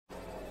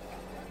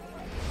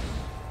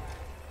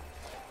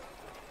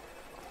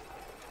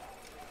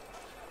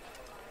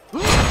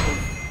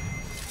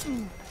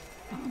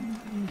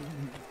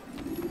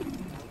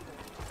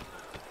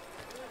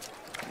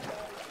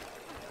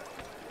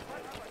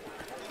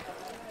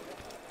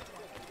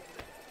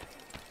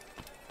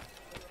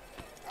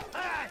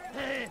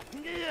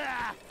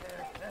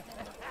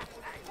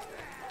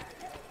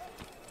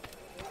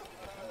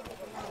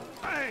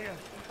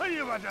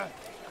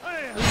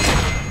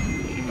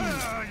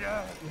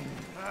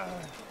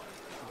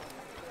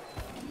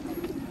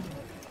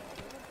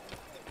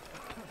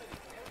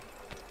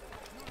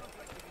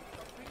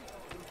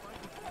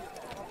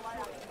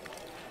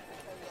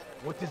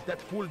What is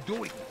that fool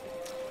doing?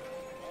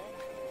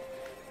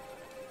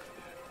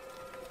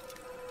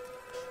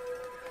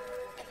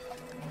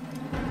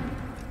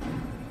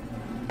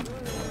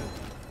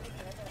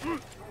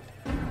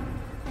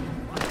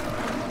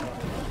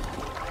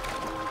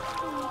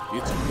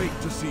 It's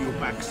great to see you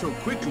back so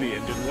quickly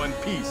and in one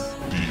piece.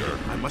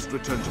 I must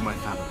return to my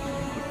family.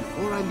 But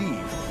before I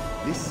leave,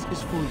 this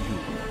is for you.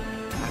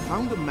 I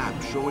found a map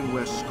showing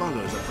where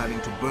scholars are planning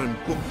to burn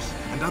books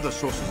and other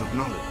sources of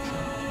knowledge.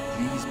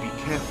 Please be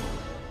careful,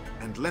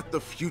 and let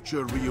the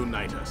future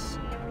reunite us.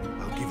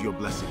 I'll give your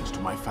blessings to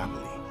my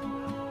family.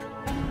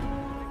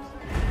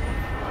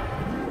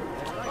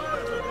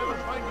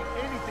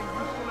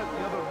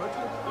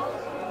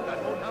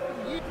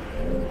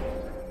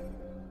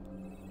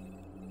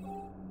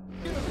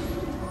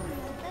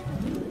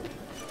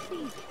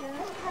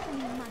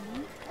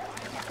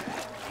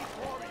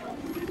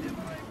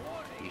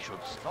 He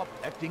should stop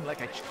acting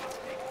like a child.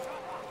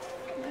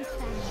 My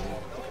family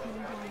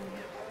depends on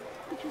you.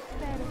 Could you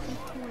spare a few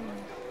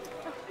coins?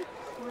 A few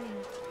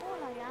coins. All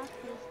I ask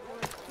is for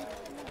a quick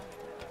look.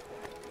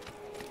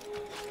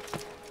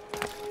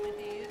 It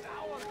is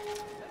ours.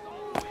 Has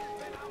always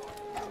been ours.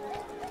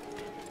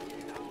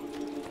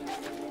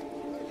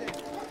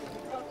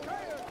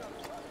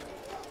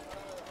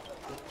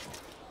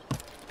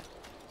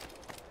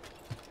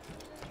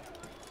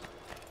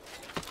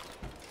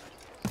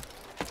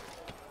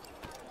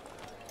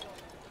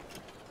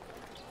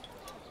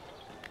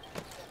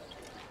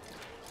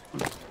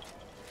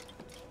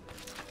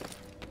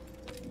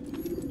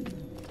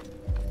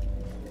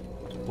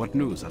 What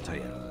news,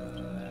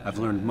 Ataya? I've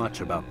learned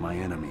much about my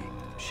enemy.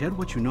 Share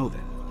what you know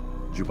then.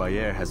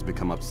 Jubair has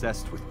become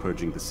obsessed with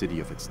purging the city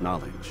of its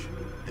knowledge.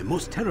 A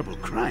most terrible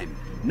crime.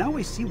 Now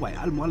I see why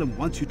Al-Mualim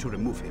wants you to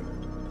remove him.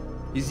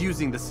 He's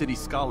using the city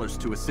scholars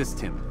to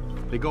assist him.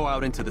 They go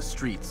out into the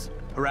streets,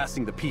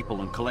 harassing the people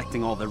and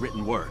collecting all their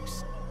written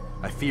works.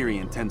 I fear he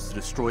intends to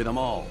destroy them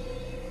all.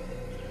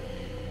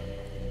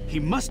 He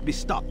must be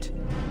stopped.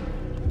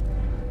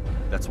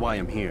 That's why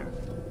I'm here.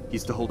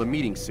 He's to hold a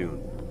meeting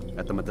soon,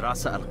 at the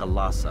Madrasa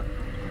Al-Qallasa.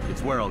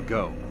 It's where I'll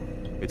go.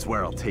 It's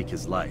where I'll take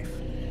his life.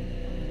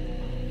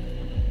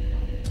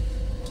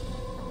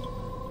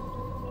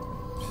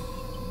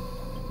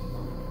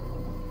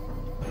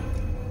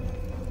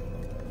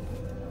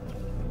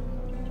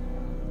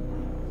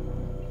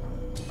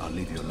 I'll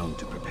leave you alone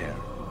to prepare.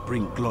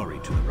 Bring glory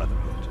to the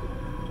Brotherhood.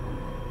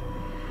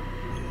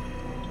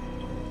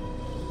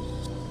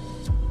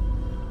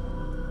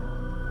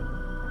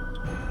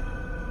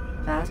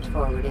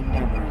 Fast-forwarding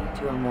memory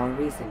to a more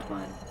recent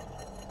one.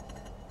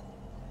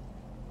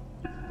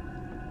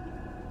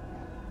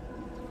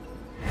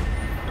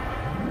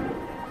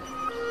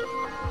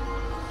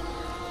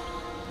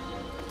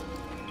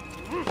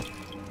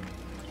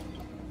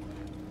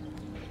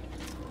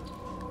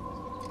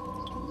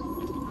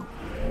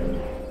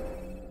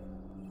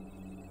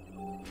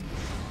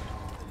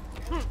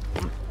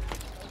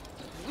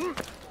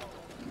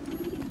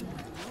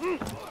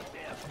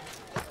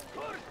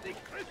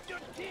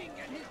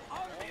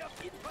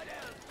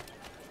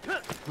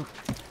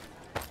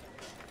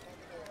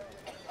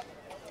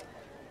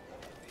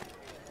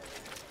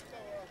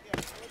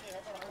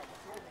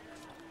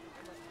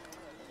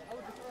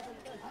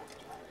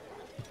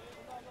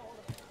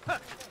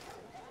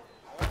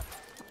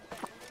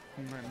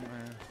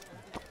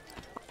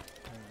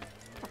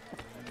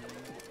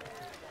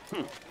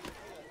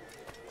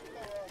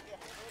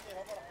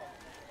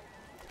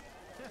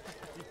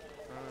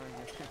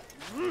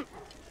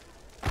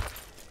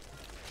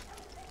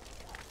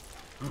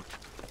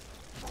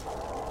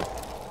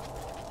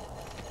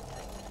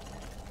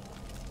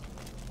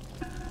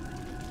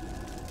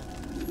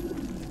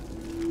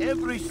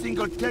 Every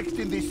single text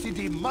in this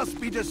city must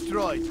be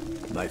destroyed.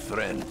 My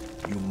friend,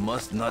 you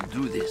must not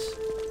do this.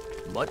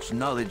 Much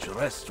knowledge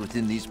rests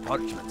within these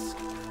parchments,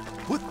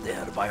 put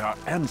there by our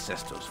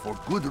ancestors for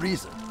good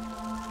reason.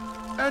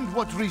 And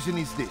what reason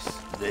is this?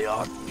 They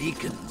are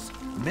beacons,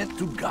 meant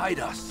to guide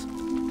us,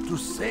 to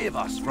save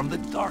us from the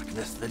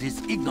darkness that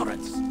is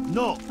ignorance.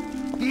 No,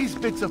 these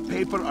bits of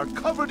paper are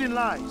covered in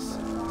lies.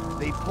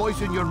 They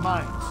poison your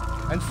minds,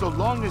 and so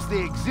long as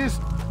they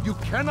exist, you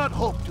cannot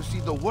hope to see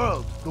the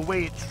world the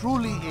way it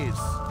truly is.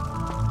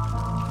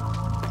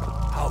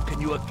 How can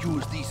you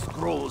accuse these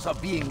scrolls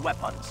of being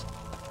weapons?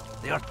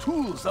 They are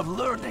tools of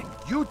learning.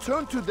 You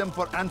turn to them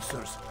for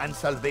answers and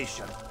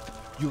salvation.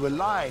 You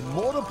rely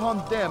more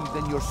upon them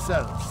than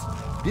yourselves.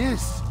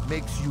 This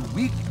makes you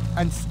weak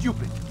and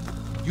stupid.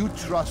 You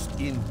trust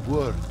in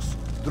words,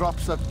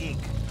 drops of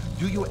ink.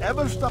 Do you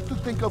ever stop to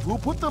think of who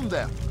put them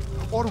there?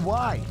 Or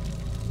why?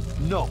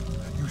 No,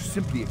 you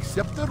simply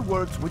accept their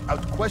words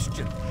without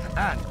question.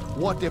 And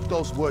what if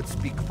those words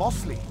speak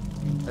falsely?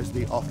 As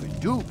they often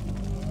do.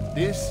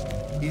 This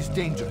is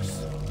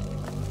dangerous.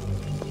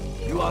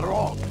 You are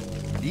wrong.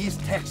 These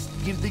texts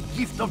give the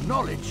gift of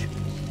knowledge.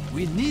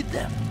 We need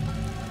them.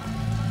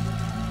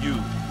 You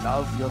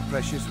love your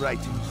precious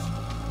writings.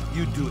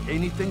 You'd do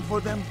anything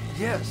for them?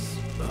 Yes.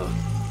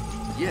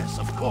 Yes,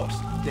 of course.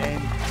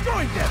 Then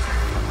join them!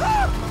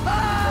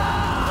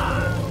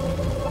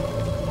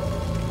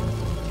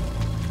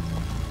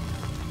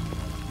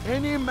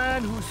 Any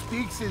man who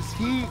speaks as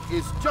he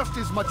is just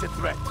as much a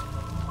threat.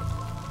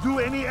 Do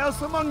any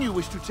else among you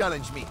wish to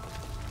challenge me?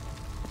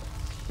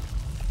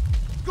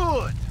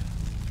 Good!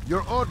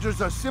 Your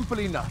orders are simple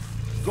enough.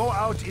 Go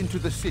out into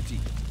the city,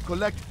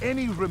 collect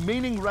any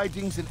remaining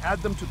writings and add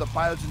them to the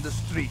piles in the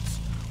streets.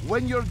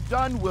 When you're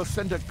done, we'll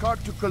send a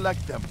cart to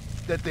collect them,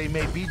 that they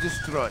may be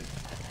destroyed.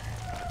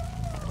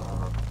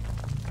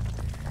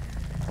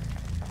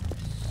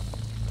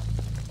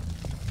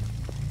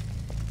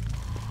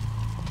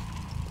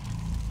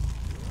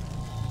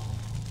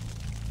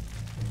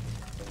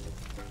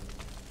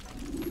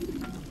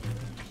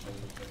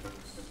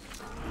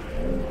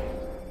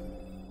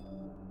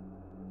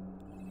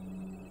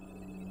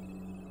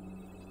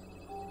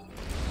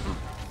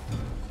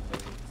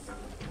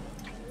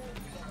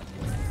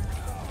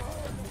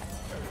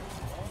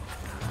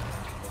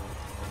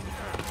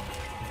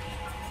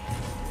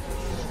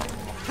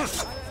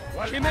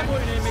 Kime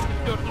boyun eğmek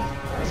istiyorsun?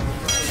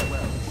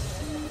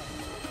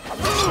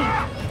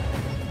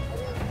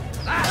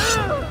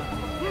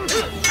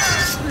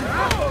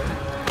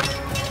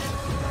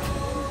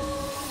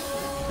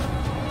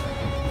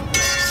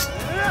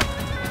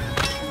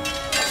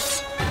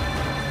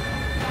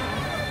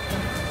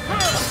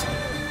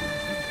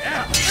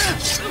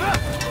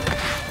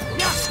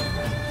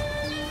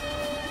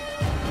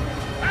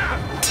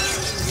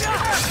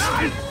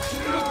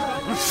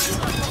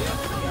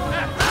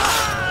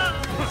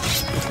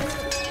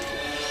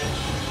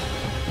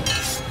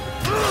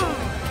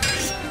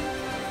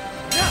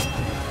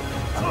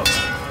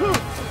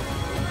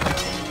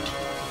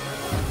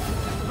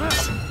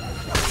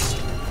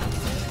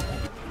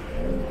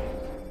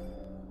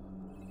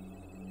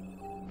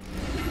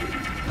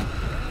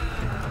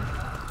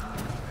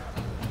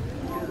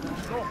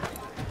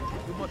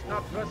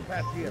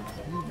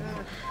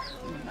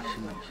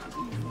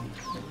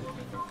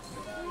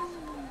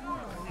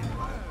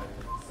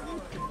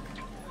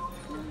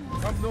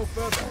 Come no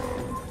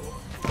further.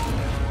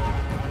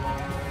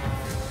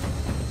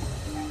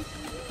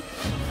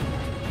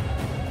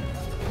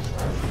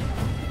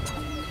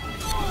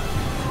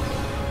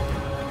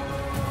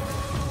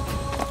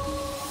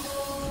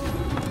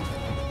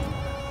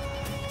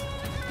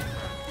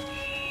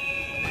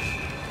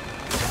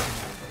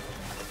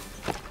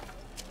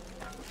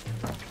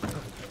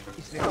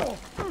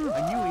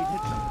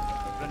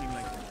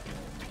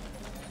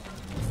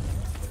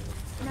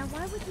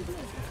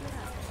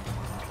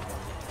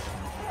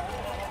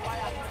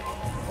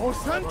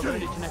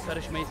 Odanın içine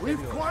karışmayı We've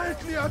seviyorum.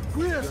 quietly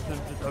acquiesced.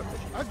 Gözünüzü dört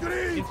açın.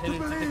 Agreed to Kimsenin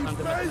sizi believe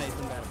kandırmasına Christ.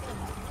 izin vermeyin.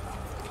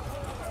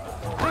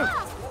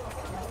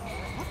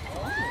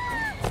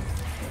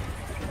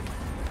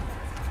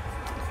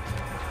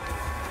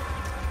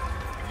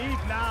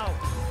 Leave now.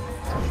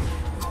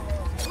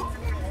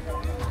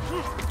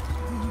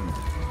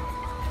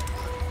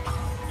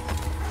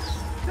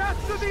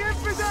 Death to the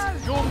infidel!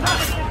 You'll not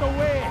get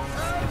away!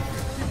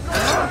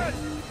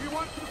 We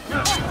want to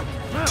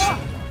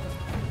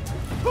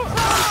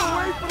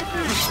away from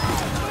me!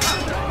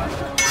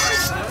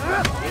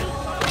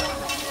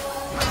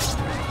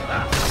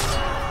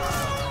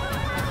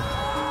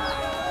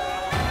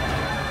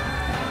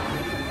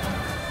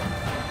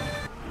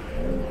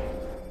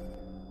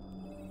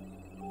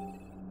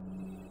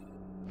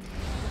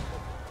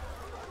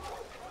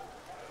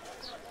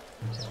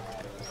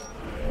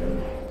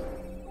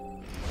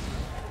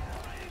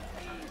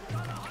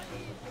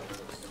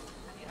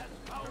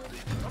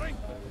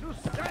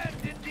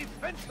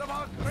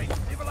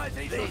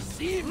 They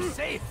seem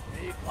safe.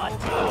 What?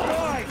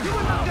 Boy, you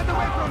will not get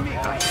away from me!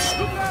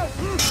 Look out!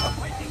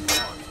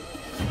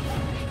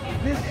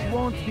 This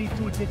won't be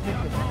too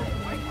difficult.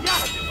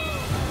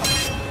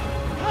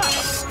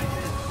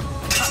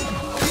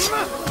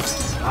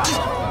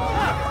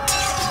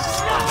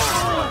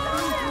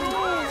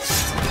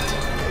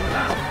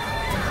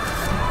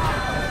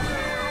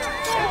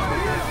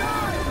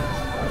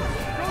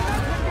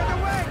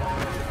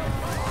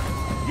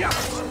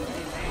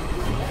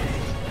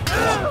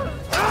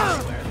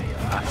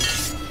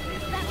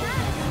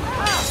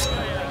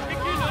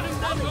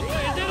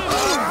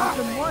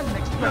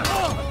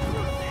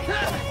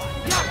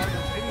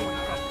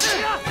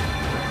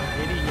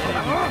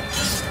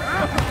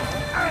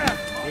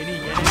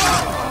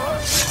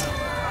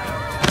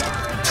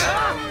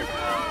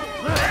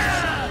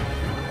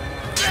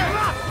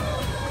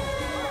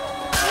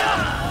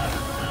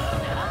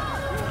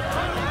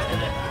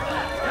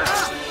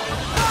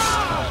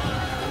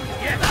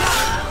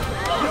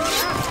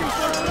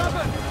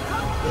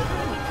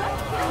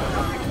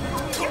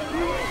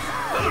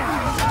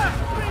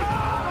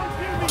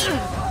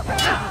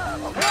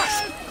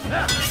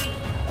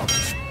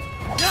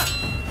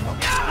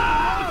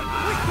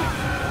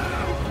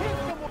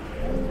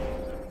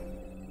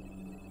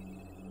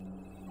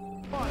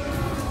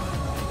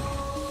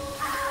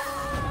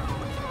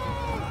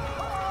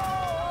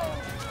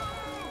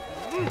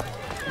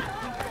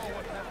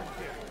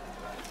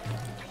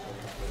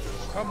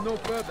 come no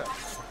further.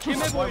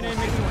 Kime boyun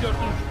eğmek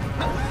istiyorsunuz?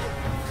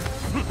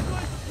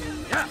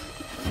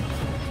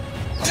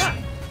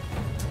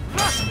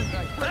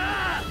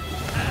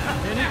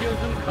 Seni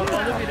gözüm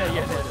kapalı bile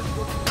yenerim.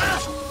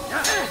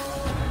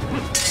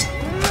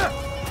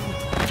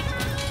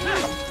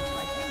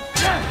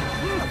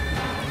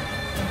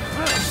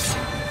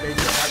 Belli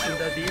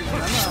farkında değilsin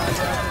ama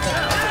hala...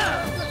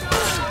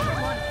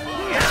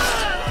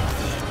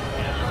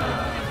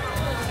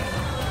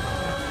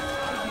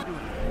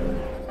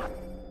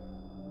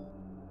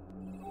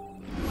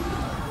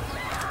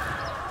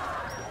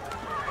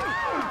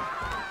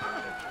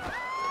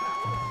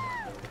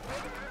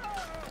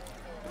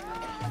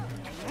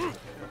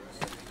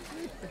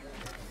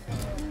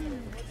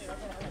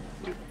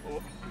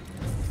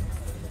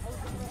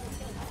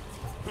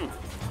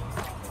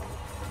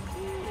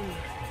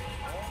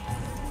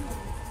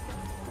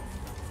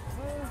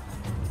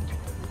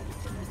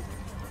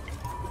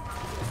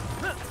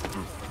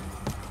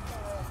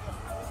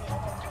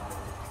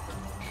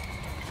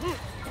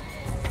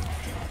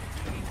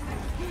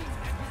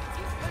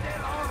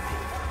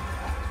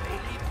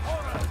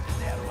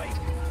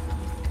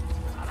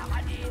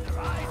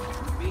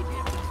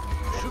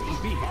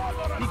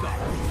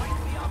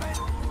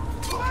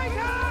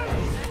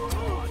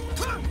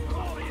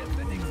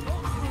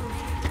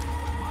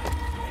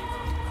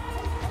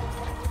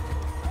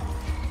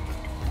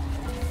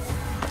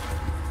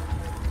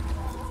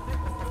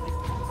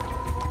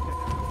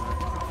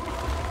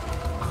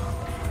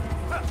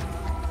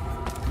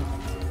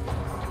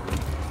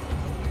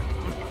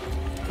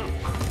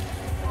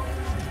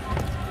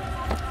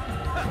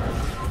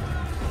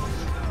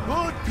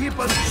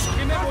 People!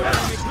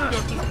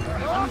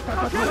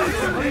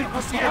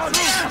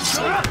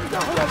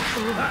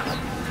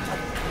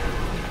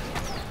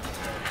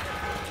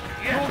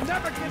 You'll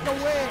never get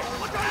away!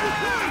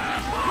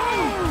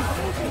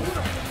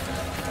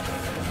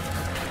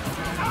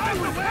 I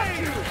will help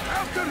you!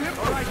 After him!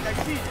 All right, I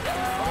see.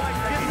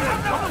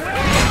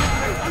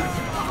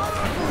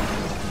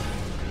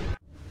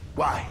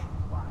 Why?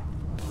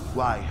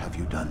 Why have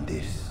you done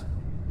this?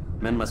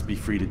 Men must be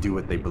free to do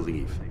what they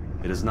believe.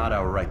 It is not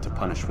our right to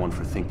punish one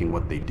for thinking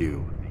what they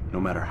do, no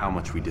matter how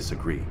much we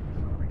disagree.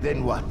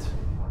 Then what?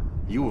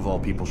 You of all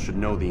people should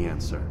know the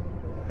answer.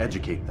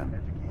 Educate them.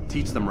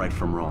 Teach them right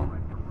from wrong.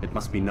 It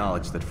must be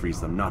knowledge that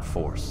frees them, not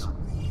force.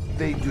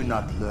 They do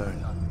not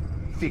learn,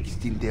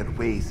 fixed in their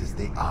ways as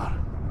they are.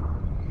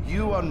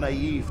 You are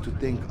naive to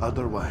think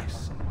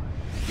otherwise.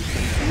 It's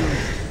an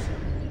illness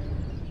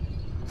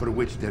for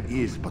which there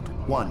is but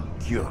one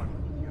cure.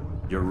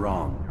 You're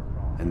wrong,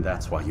 and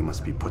that's why you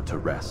must be put to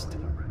rest.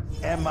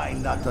 Am I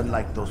not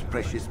unlike those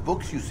precious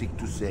books you seek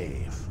to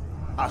save?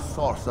 A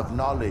source of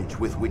knowledge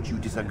with which you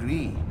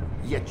disagree,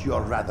 yet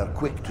you're rather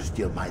quick to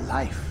steal my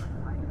life.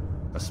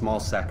 A small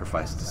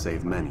sacrifice to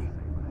save many.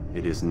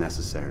 It is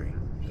necessary.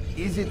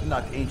 Is it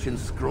not ancient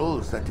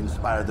scrolls that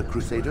inspire the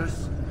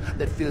Crusaders?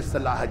 That fill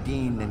Salah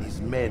ad-Din and his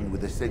men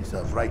with a sense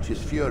of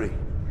righteous fury?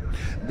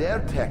 Their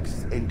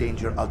texts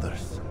endanger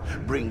others,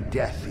 bring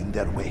death in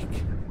their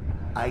wake.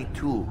 I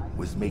too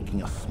was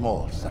making a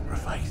small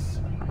sacrifice.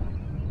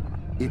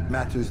 It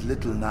matters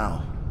little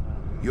now.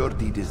 Your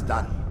deed is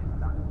done,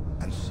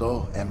 and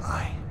so am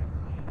I.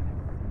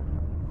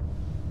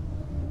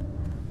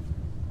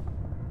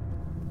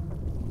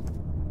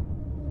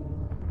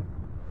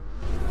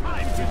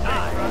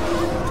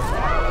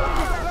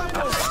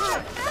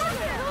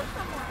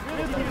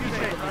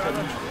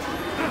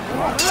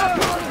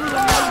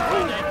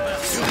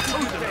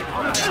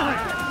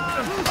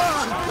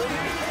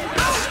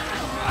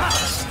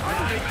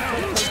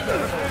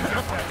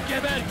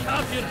 Geber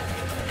kafir!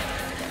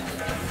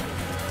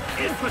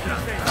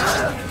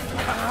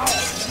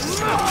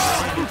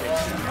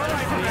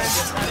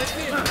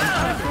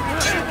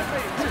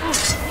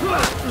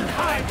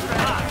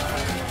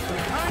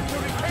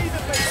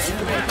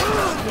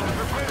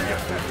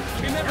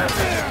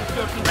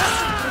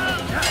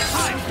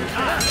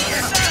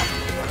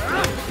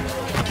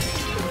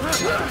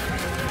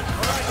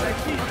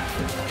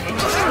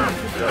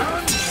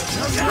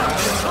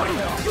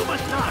 You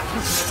must not!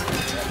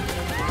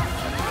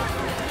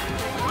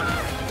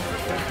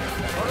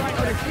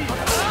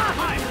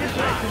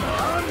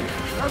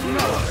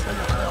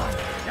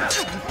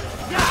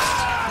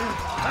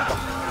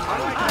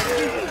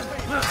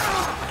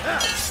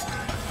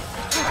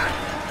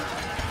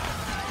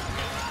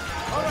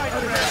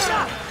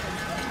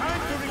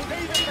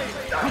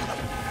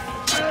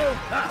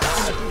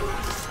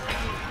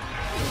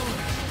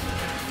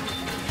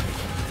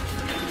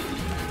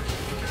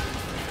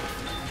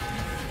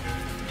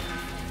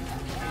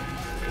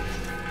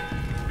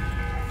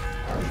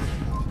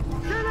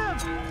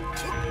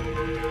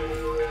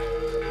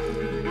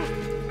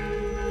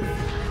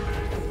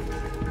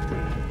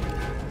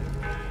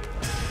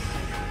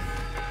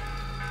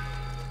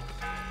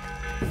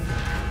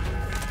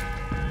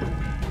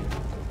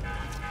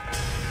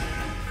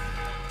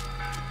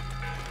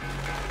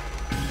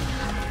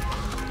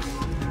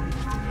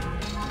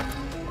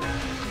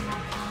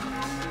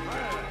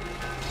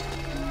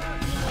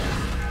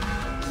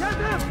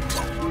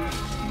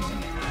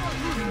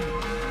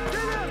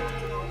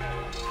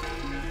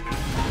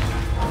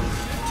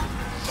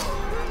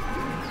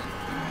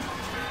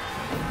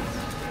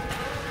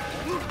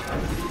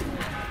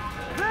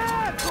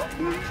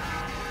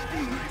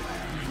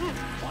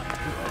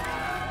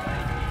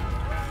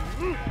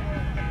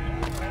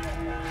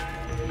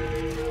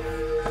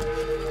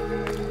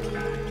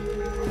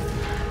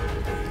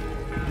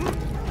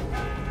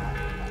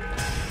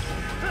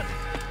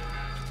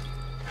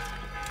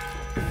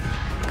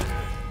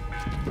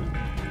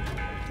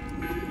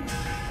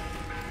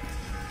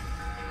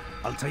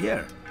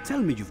 Altair,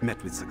 tell me you've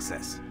met with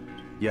success.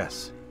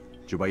 Yes.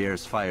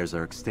 Jubair's fires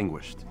are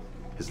extinguished.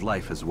 His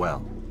life as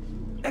well.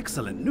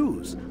 Excellent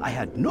news. I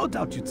had no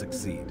doubt you'd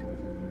succeed.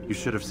 You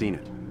should have seen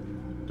it.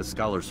 The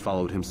scholars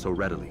followed him so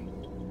readily.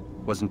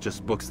 Wasn't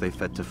just books they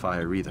fed to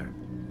fire either,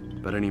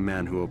 but any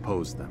man who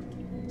opposed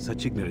them.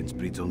 Such ignorance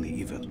breeds only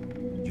evil.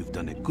 You've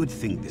done a good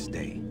thing this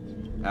day.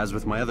 As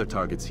with my other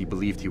targets, he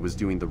believed he was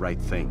doing the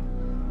right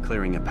thing,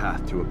 clearing a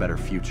path to a better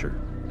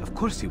future. Of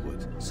course he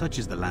would. Such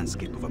is the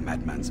landscape of a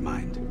madman's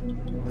mind.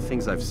 The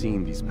things I've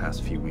seen these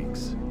past few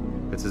weeks,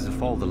 it's as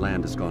if all the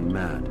land has gone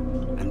mad.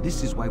 And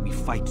this is why we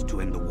fight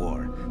to end the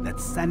war, that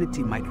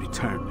sanity might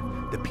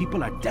return. The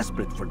people are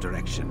desperate for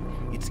direction.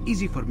 It's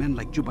easy for men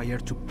like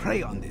Jubair to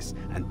prey on this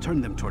and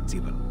turn them towards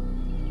evil.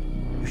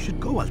 You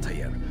should go,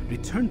 Altair.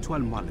 Return to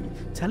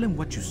Al-Mualim. Tell him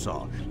what you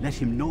saw. Let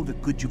him know the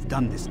good you've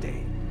done this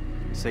day.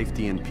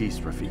 Safety and peace,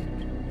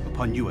 Rafiq.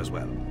 Upon you as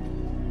well.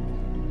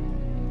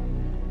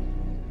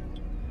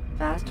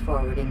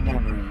 Fast-forwarding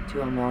memory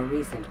to a more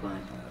recent one.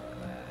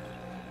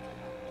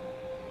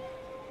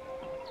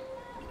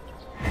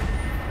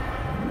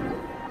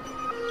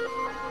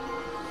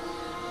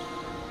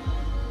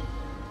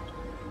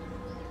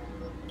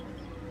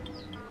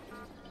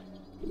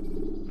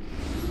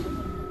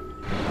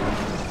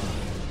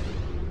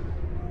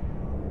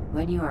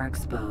 When you are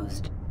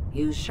exposed,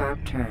 use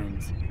sharp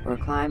turns or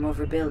climb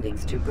over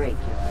buildings to break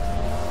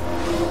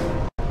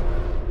your...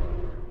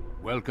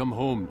 Welcome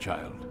home,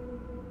 child.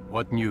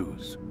 What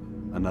news?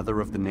 Another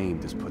of the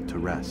named is put to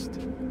rest.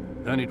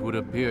 Then it would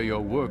appear your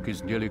work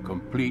is nearly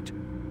complete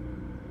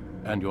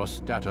and your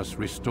status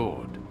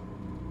restored.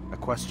 A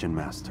question,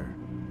 Master,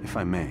 if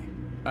I may.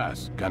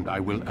 Ask and I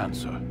will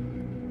answer.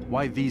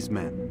 Why these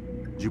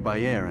men?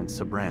 Jubair and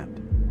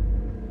Sabrand?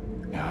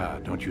 Ah,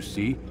 don't you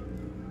see?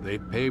 They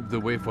paved the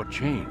way for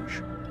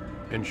change.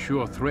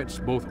 Ensure threats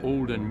both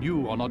old and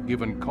new are not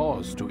given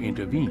cause to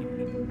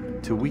intervene.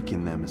 To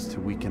weaken them is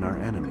to weaken our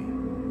enemy.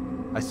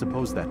 I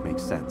suppose that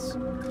makes sense.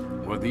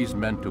 Were these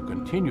men to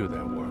continue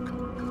their work,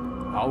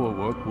 our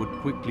work would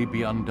quickly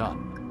be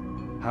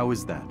undone. How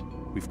is that?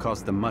 We've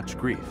caused them much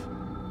grief.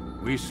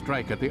 We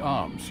strike at the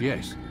arms,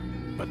 yes.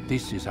 But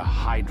this is a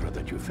hydra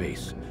that you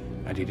face,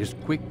 and it is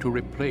quick to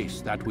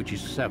replace that which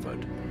is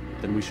severed.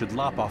 Then we should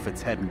lop off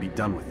its head and be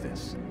done with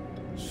this.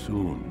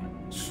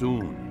 Soon,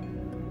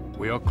 soon.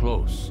 We are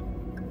close.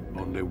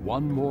 Only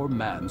one more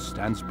man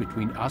stands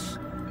between us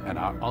and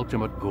our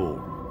ultimate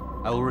goal.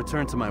 I will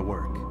return to my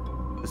work.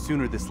 The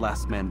sooner this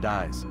last man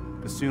dies,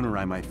 the sooner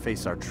I might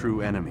face our true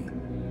enemy.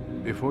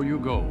 Before you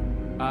go,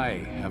 I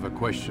have a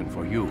question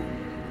for you.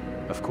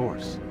 Of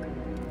course.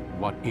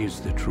 What is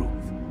the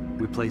truth?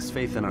 We place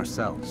faith in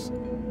ourselves.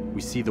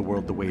 We see the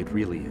world the way it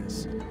really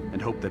is,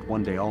 and hope that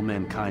one day all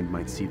mankind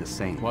might see the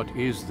same. What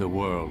is the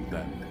world,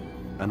 then?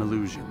 An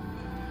illusion.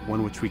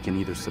 One which we can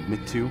either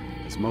submit to,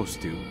 as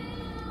most do,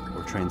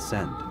 or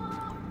transcend.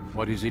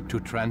 What is it to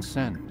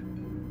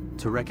transcend?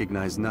 To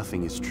recognize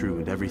nothing is true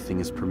and everything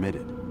is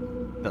permitted.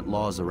 That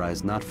laws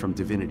arise not from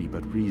divinity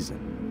but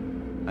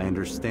reason. I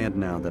understand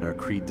now that our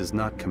creed does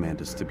not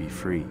command us to be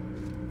free.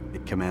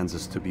 It commands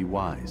us to be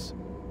wise.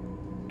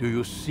 Do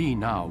you see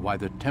now why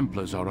the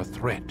Templars are a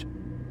threat?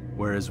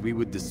 Whereas we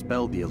would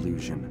dispel the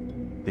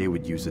illusion, they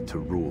would use it to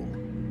rule.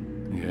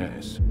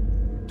 Yes.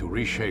 To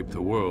reshape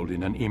the world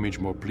in an image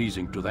more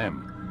pleasing to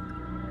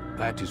them.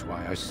 That is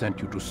why I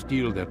sent you to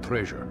steal their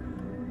treasure.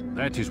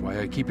 That is why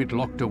I keep it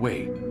locked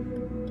away.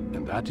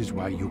 And that is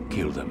why you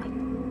kill them.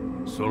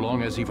 So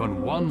long as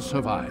even one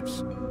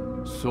survives,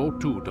 so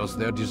too does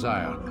their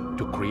desire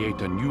to create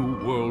a new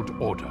world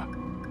order.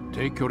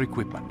 Take your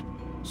equipment.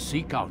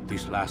 Seek out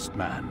this last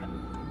man.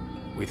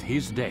 With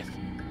his death,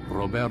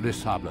 Robert de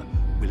Sable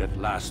will at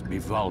last be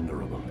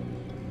vulnerable.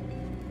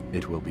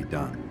 It will be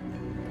done.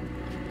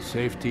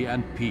 Safety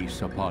and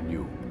peace upon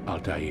you,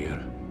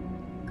 Altair.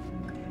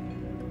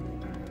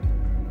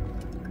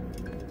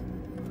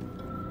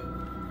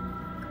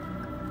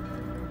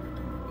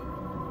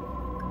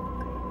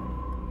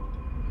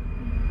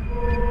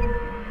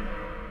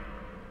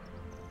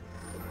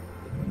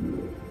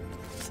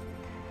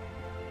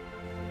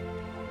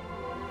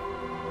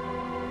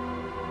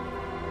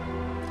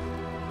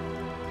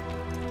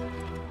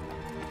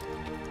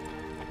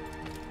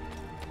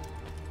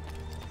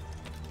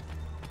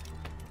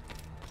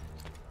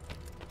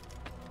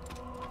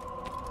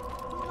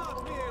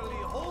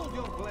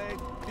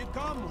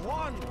 Become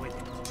one with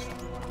it.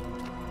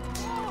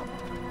 Oh.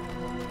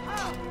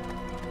 Ah.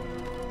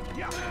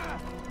 Yeah.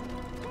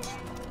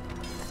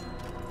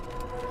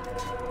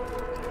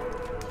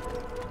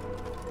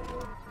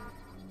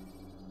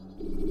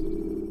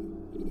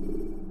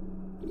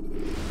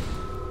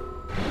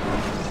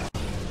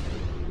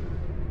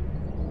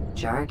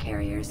 Jar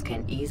carriers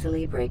can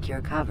easily break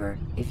your cover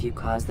if you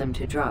cause them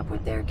to drop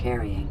what they're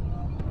carrying.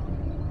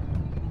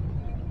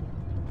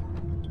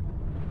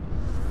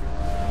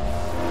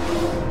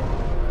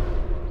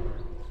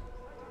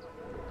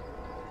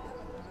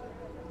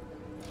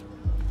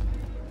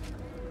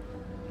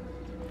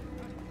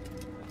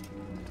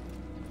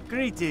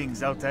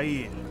 Greetings,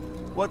 Altair.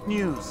 What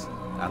news?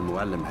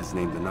 Al-Muallim has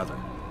named another.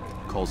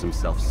 Calls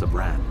himself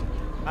Sabrand.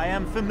 I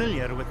am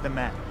familiar with the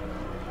man.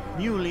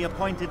 Newly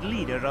appointed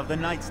leader of the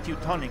Knights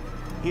Teutonic,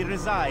 he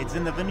resides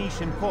in the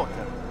Venetian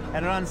Quarter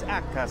and runs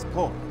Akka's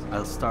port.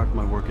 I'll start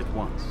my work at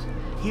once.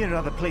 Here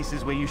are the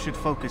places where you should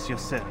focus your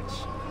search.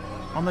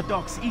 On the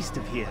docks east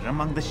of here,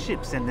 among the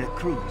ships and their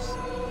crews.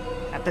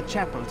 At the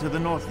chapel to the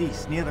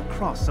northeast, near the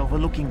cross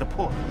overlooking the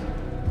port.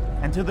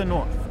 And to the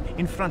north,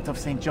 in front of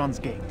St. John's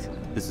Gate.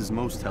 This is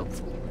most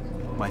helpful.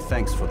 My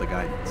thanks for the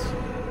guidance.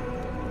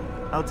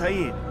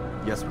 Altair.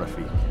 Yes,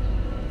 Rafiq.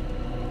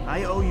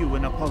 I owe you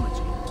an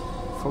apology.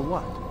 For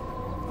what?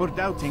 For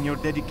doubting your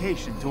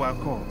dedication to our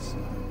cause.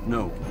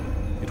 No,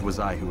 it was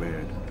I who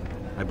erred.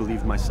 I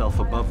believed myself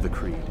above the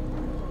Creed.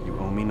 You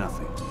owe me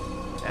nothing.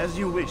 As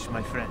you wish,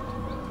 my friend.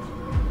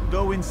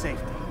 Go in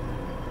safety.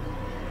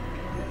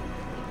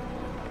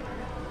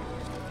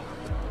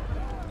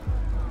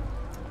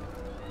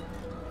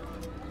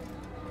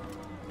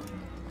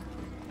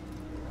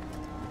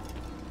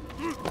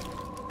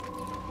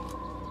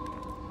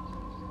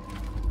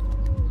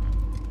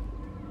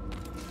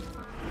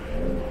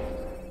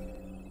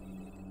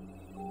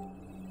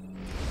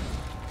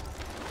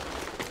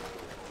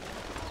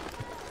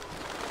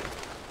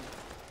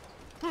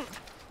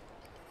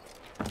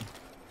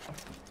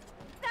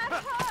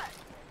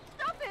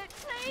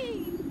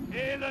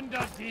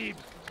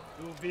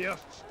 Du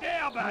wirst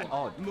sterben!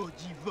 Oh,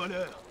 maudit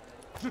voleur!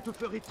 Je te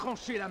ferai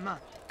trancher la main!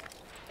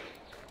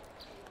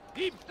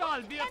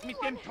 Diebstahl wird mit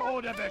dem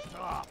Tode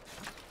bestraft!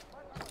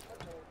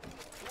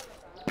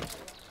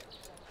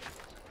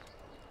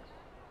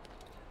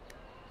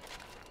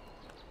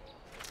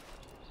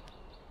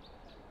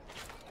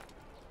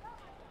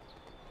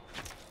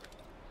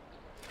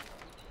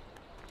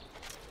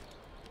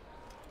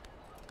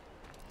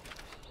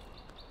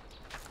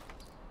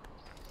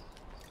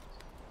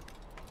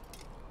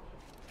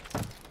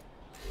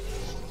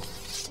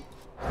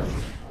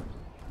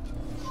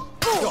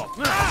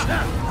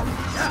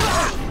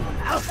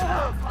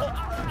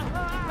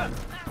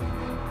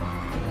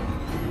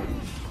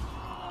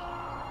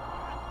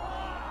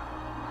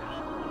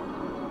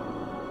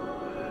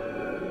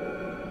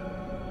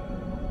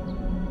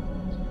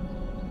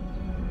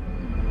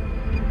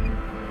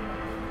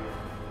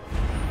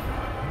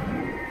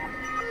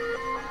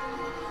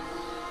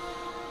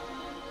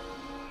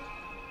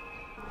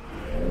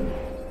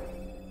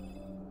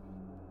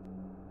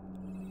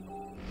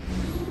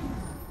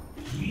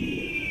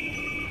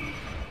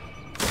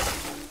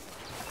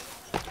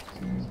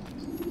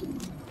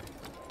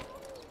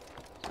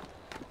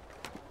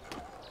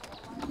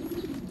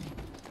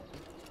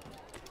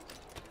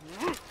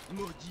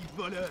 Maudit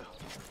voleur!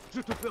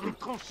 Je te ferai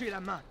trancher la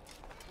main!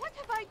 What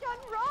have I done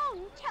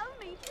wrong? Tell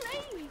me,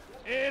 please!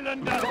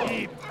 Elender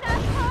Dieb!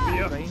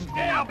 Du wirst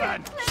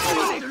sterben!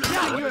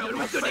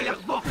 Donnez la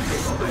porte!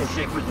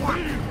 J'ai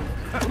besoin!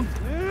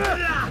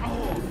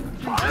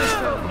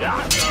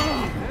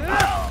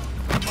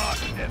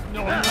 Machst es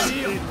nur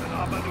wissen,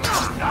 aber du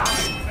hast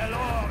alles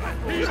verloren!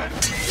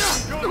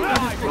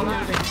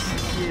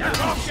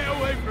 Don't get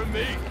away from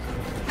me!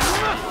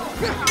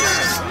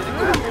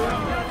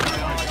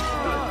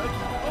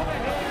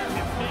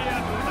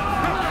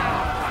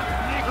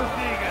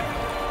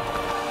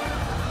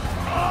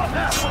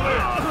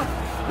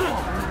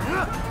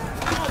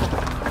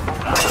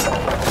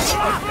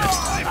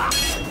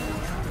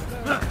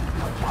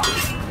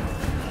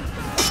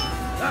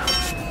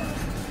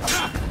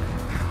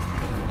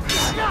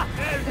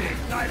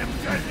 Seinem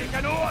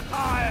göttlichen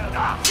Urteil!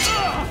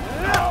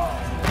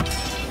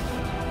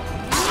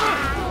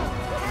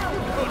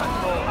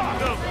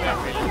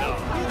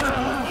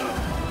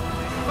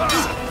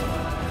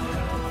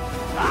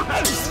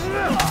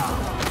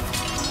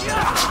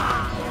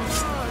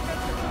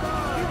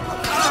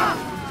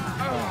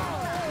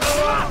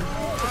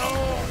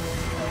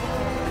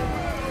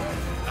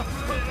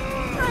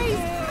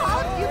 Praise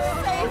God, you've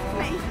saved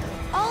me!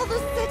 All the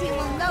city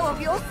will know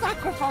of your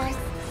sacrifice!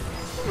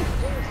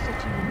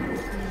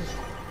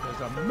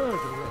 There's a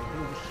murderer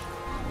loose.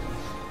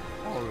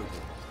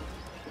 Horrible.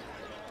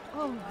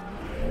 Oh.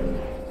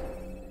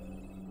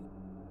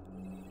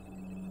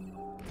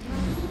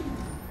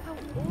 How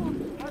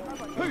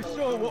awful. Who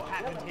saw what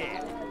happened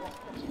here?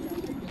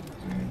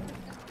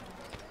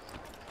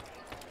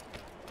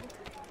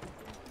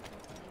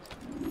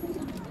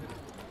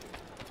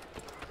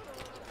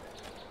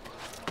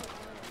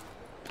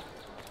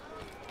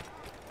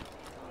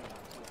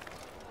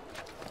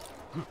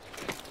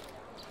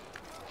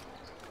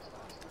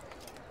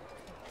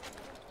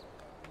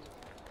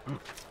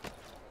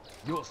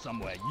 You're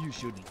somewhere you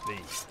shouldn't be.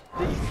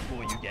 Leave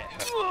before you get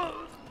hurt.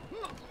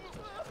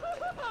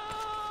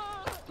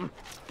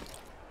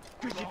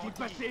 Que s'est-il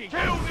passé?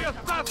 Kill the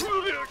assassin!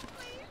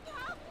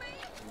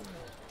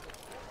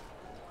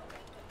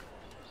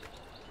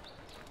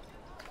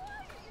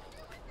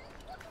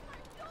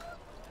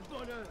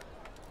 Voleur!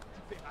 Tu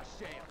paieras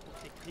cher pour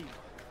tes crimes.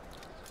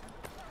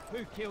 Who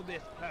killed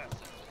this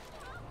person?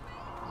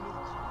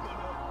 Maudit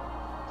voleur!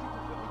 Je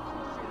te ferai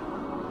trancher la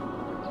main.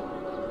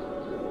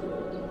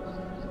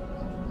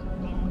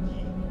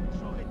 Bandit!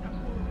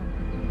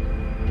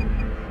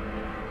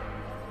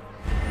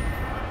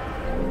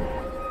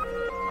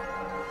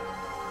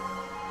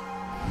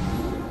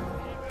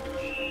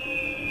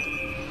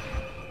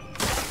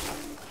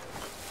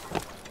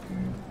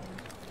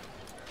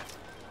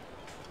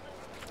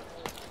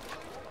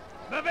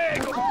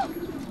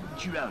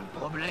 Tu as un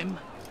problème?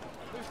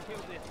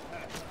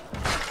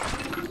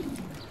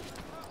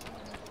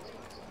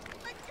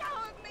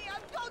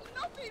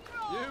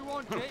 You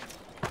want it?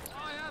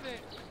 I have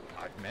it.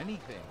 I've many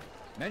things.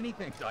 Many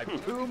things.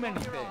 I've too many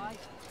things.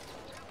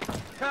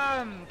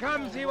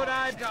 Come see what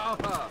I've to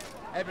offer.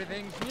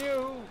 Everything's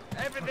new.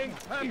 Everything's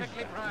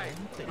perfectly priced.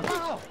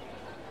 Oh.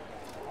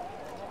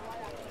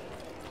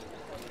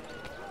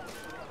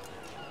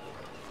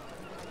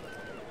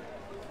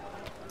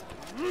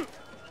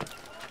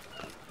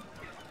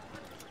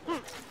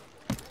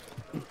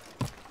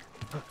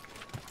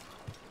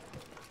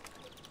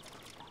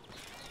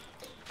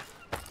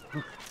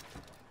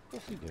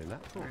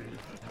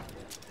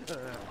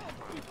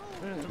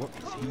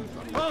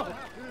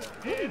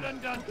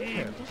 Elenden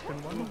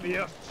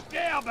wir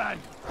sterben!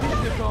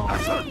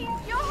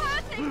 You're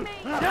hurting me!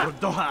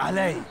 ردها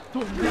علي!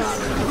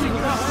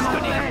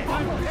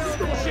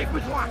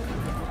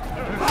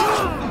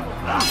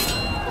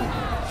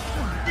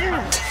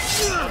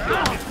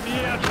 Mit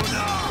mir, du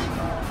Narr!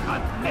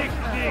 Kann nicht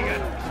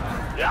liegen!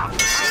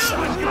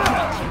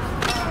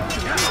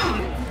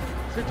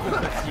 C'est trop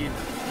facile.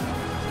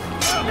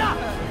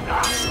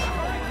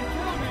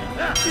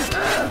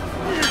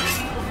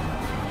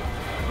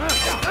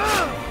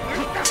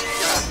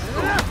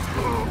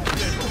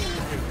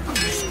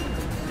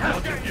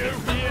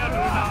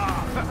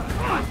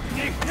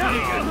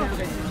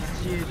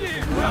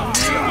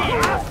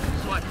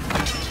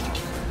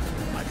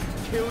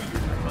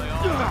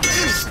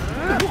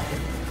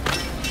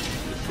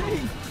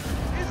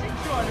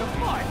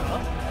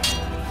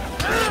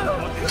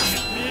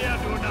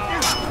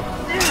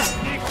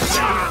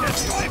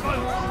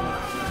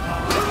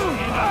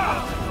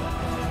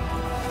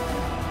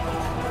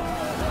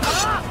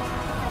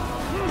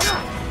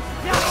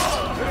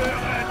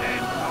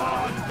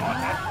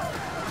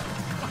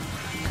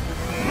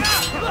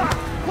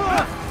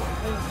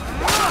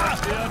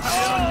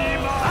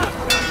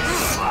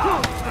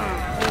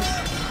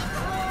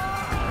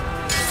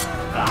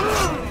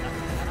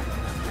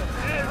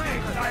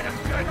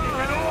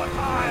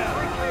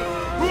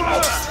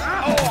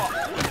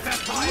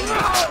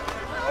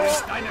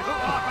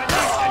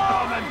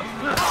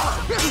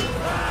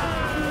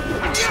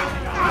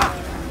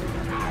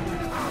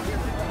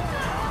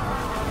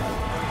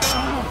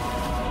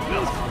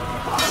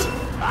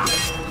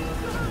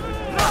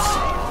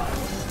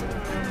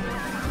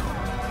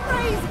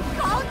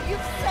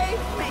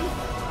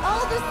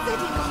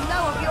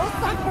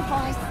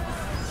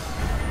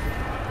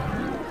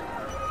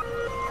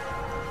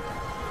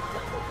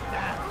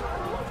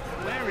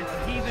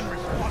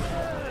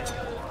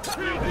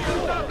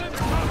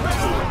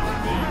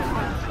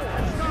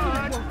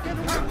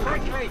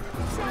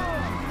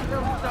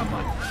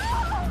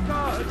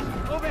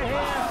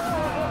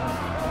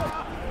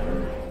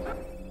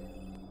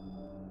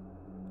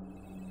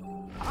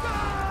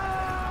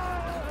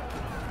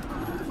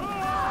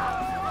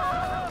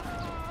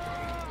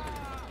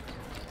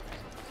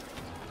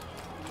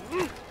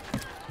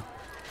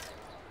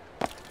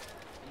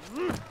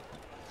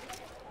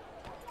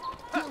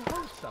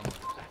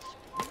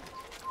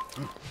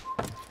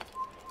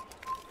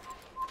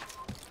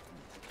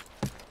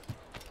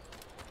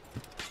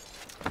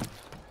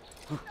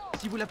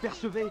 Si vous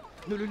l'apercevez,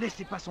 ne le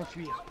laissez pas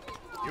s'enfuir.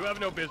 You have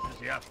no business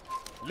here.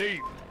 Leave.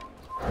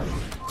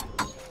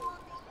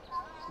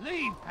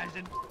 Leave,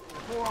 peasant,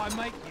 before I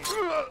make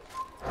you.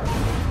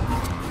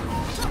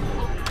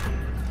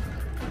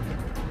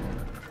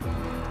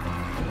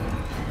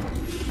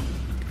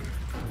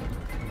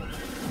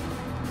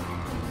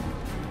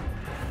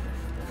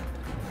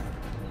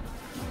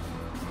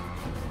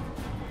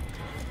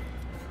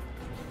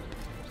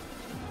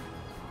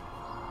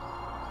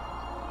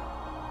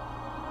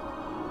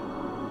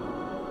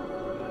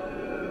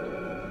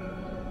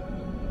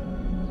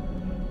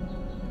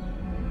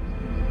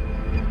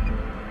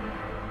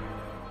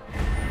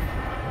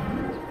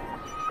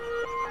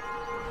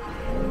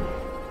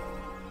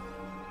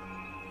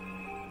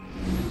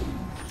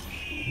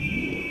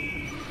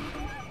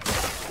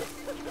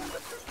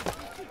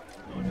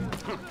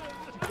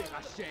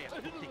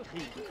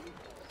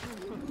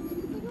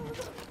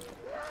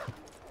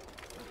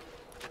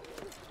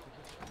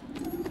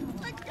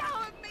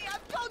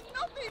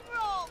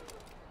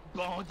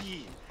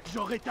 Bandit,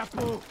 j'aurai ta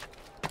peau.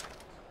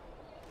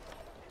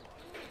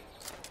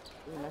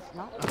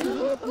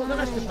 Ne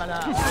reste pas là.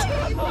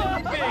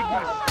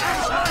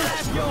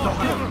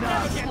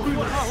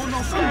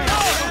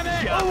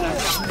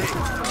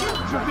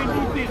 Je vais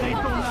libérer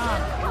ton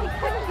âme.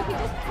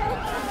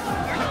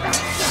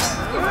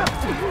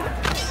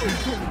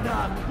 Ton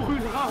âme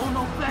brûlera en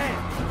enfer.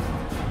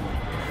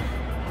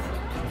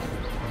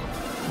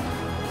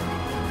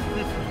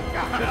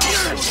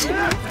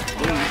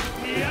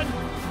 Tu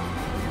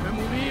veux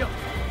mourir?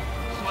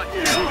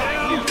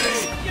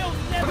 You'll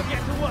never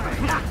get away.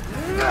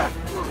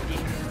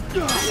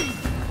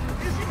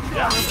 Is it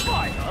trying to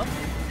fight, huh?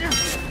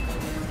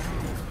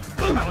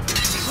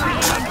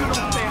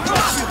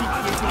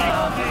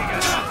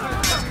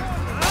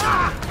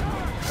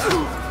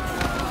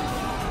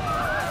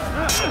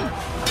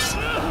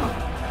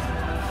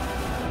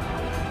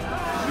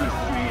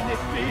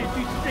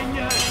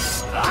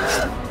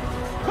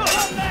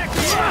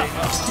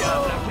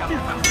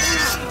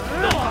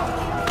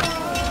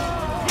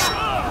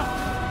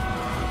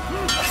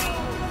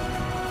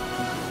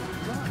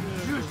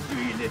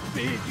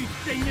 beard, you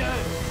senior!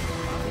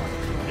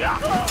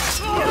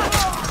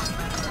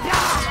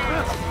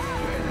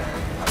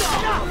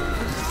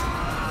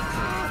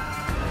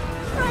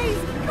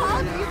 Praise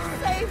God, you've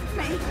saved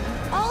me!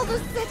 All the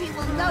city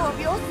will know of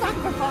your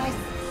sacrifice!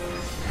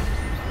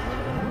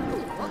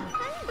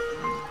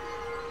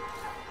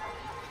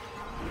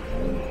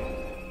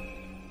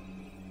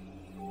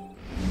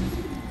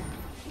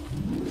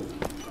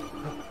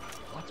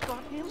 What's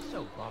got him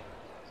so bothered?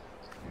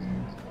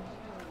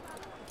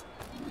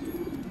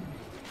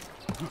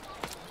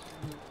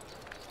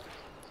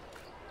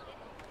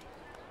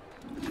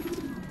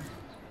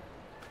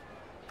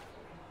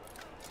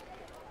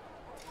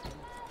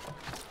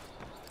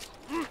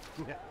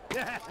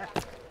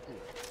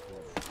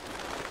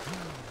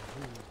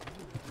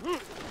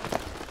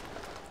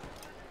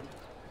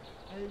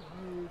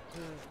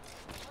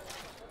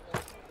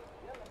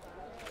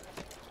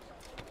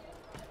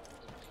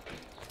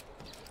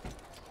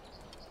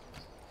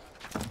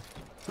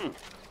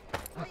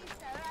 Please,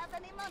 sir, have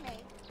any money?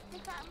 The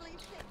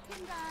family's sick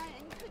and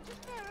dying. Could you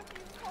spare a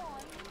few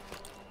coins?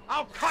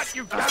 I'll cut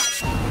you down!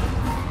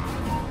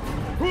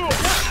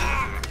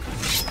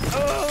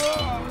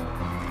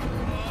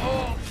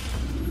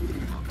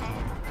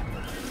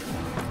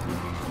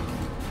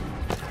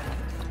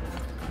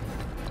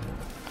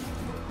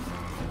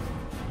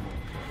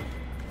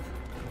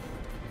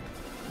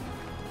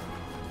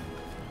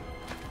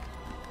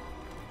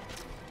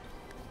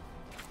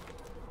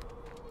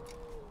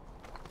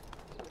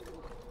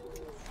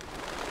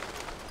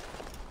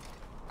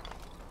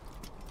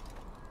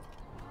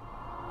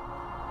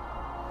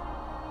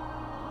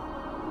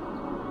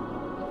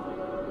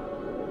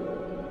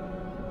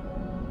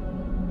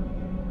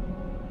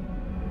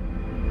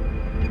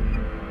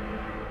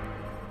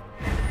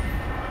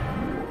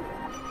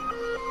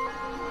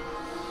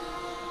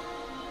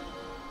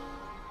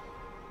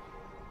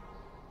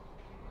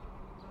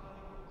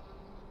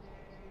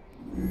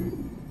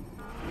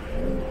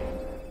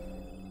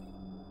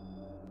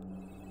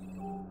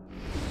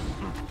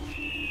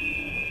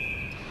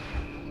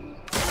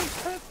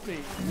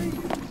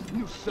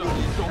 Nous sommes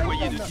les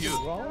envoyés de Dieu.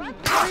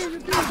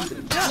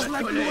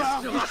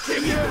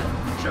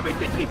 Je vais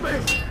t'étriper.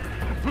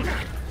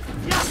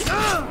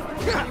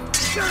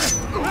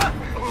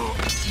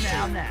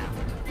 Now,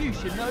 you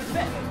should know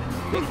better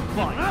than to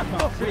fight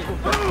not really.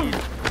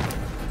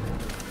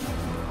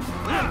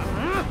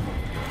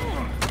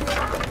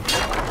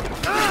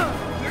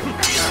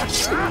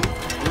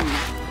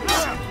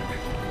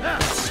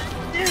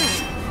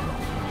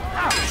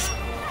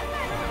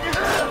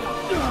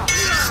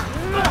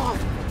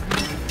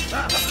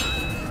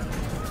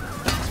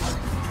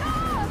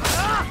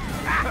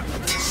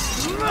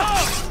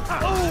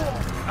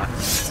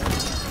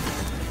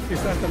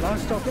 Is that the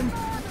last of them?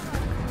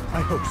 I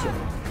hope so.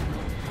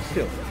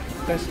 Still,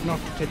 best not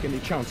to take any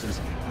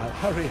chances. I'll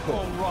hurry home.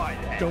 All right,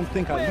 then. Don't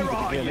think I'll Where leave it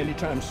are again you?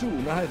 anytime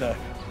soon, either.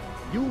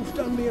 You've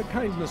done me a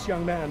kindness,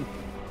 young man.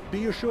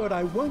 Be assured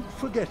I won't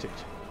forget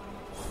it.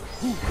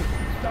 Who could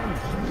have done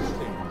such a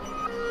thing?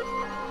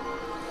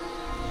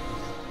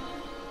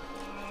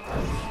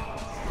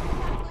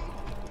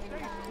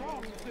 Stay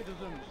strong,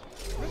 citizens.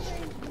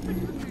 Remain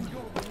vigilant in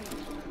your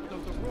beliefs, though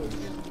the road is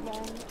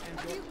long and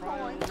A your few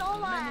trials coins,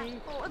 all I many.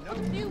 ask for is a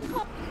few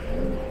coins.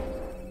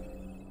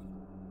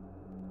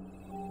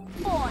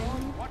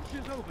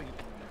 Watches over you.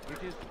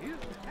 It is his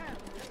hand.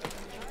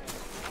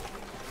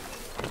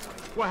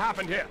 What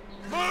happened here?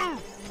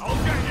 Move! I'll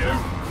get you!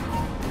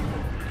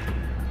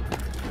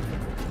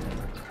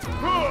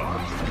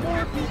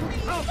 More people!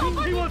 Help!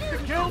 He wants to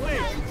kill me!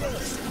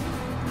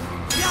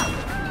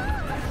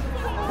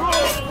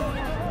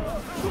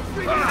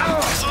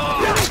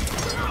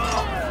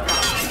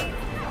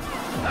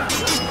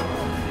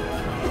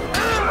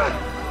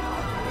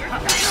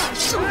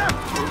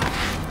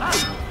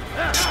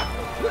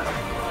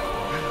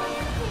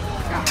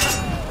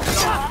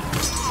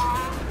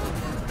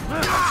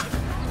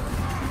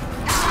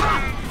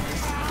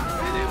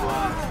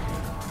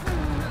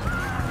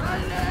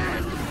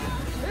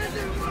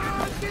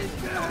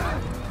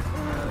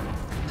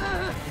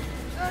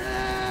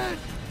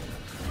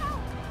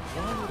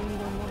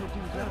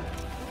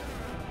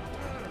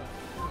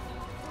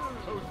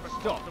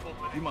 Stop!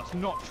 You must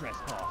not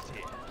trespass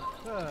here.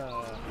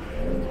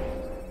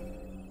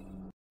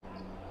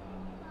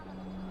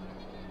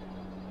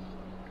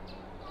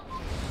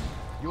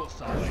 You're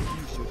somewhere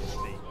you shouldn't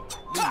be.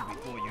 Leave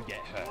before you get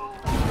hurt.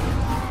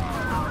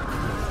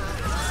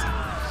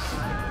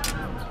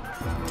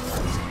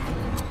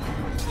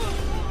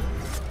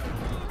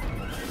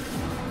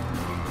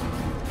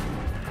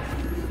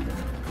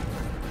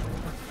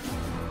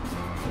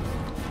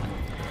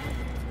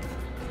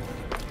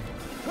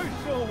 Who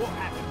saw what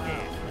happened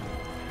here?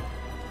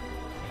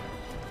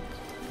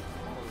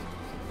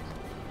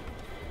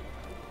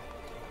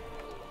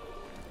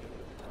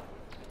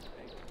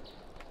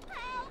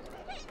 Help!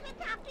 He's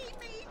attacking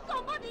me!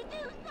 Somebody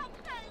do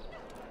something!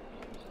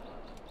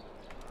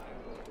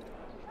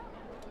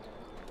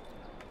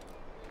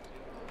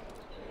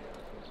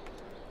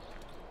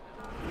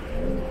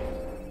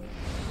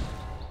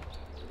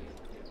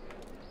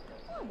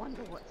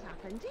 What's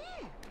happened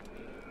here?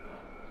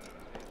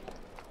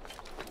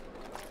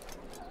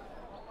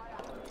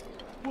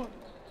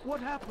 What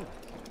happened?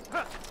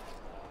 Now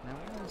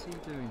why is he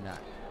doing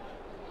that?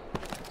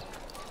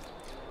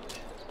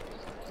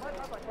 What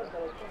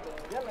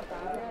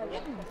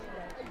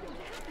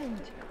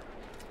happened?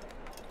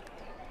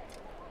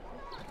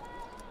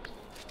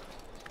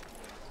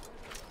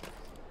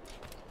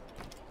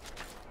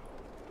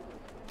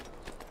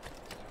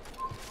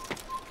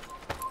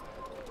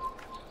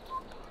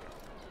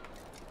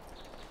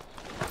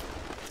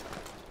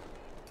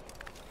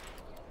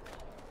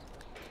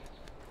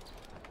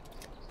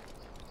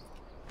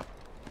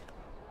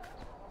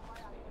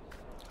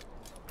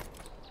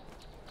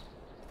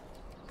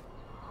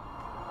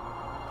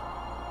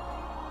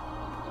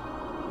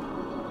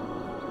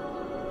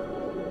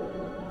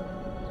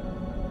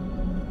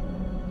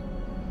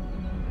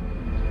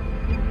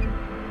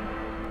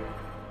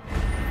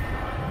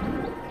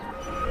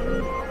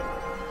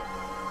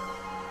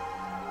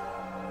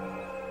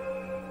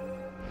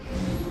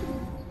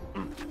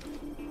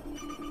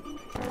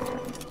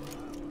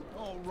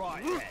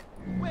 Right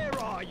then, where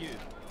are you?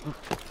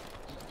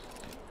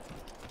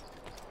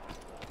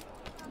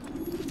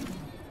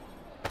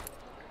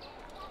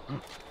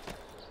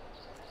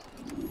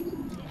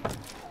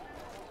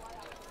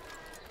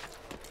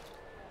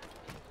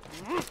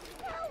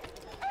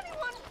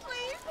 Anyone,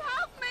 please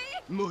help me!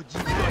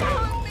 Maudit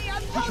Help me,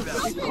 I'm so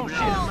difficult!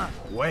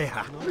 Ouais.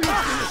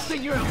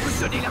 Seigneur peut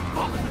donner la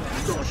force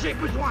dont j'ai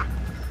besoin.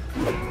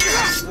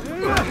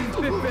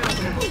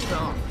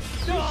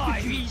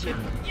 Die, Egypt!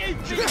 You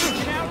think you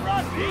can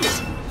outrun me?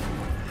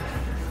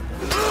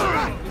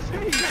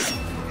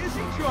 Is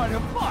he trying to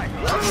fight me?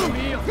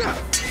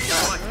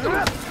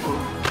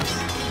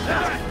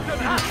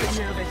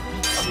 Seigneur, laisse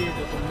pitié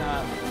de ton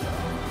âme.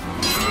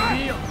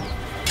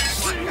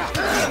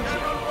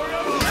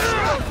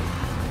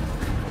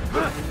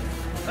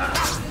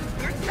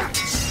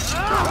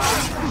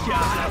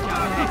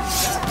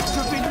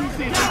 Je vais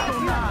libérer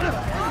ton âme.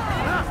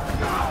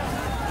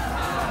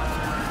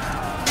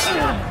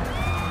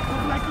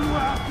 Pour la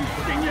gloire du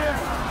Seigneur.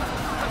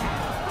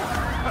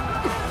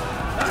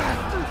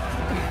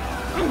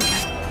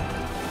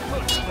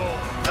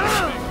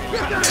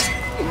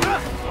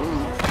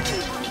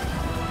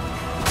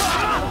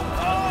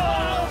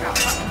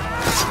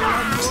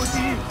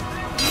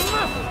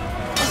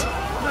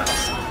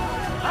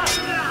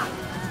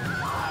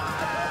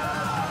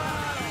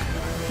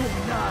 Ton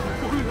âme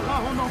brûlera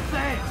en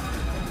enfer.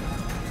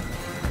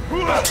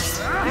 Les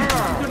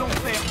feux de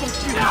l'enfer vont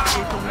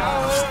purifier ton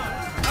âme.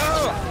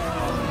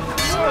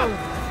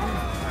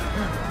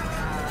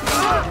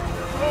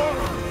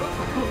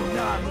 Ton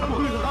âme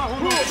brûlera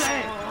en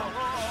enfer.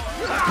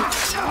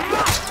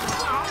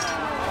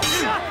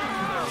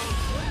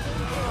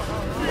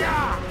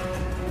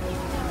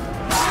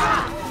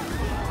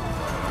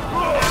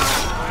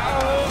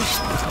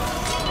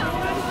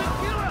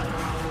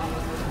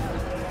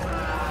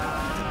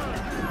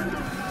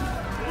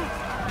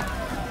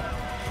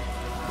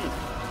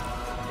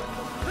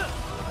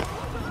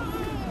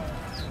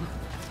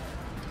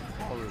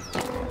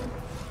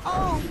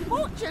 Oh,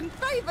 fortune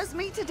favors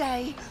me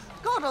today.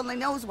 God only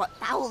knows what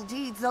foul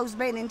deeds those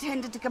men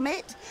intended to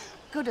commit.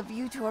 Good of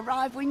you to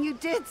arrive when you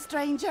did,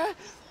 stranger.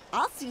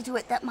 I'll see to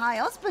it that my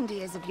husband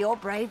hears of your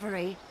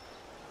bravery.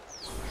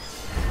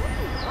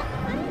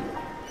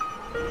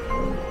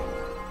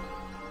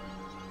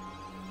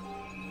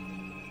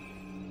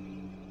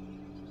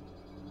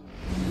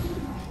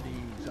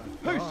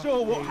 Who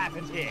saw what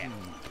happened here?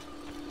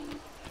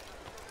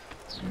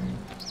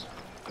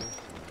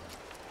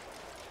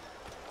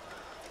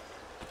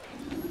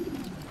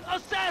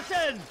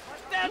 Assassin!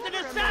 There's an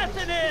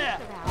assassin here!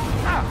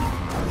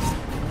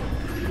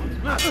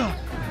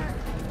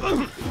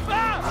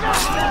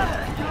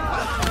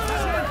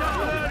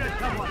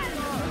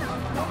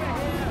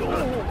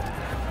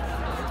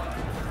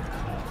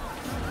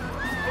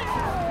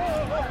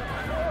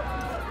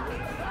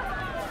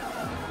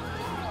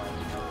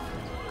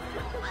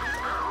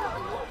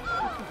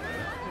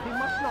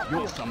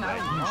 You're somewhere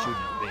you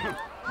shouldn't be.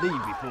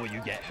 Leave before you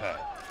get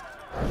hurt.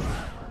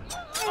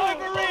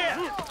 Over here!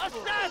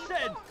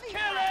 Assassin!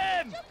 Kill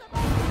him!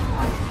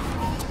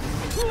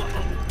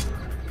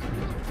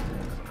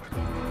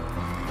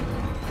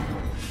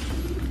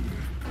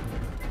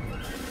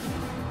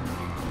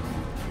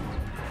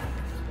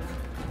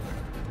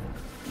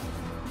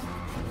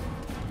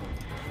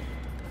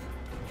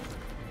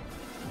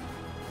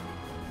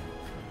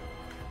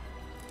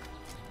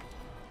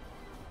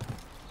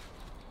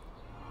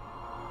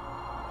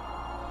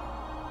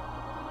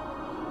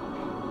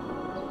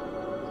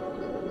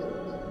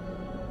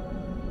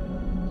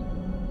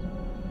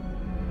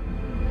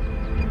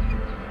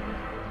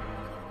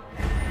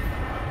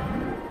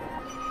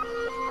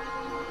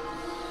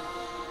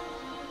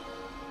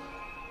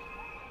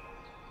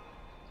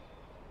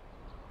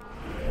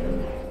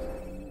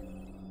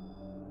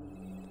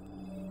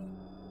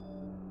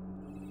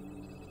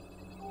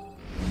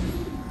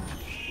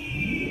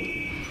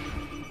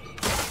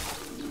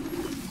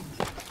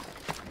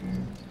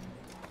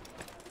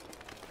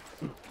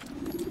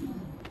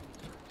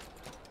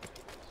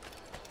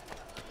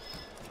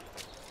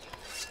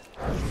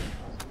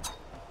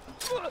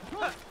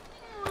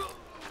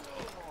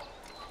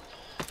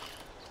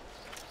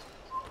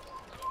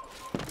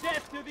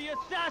 To the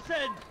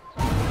assassin!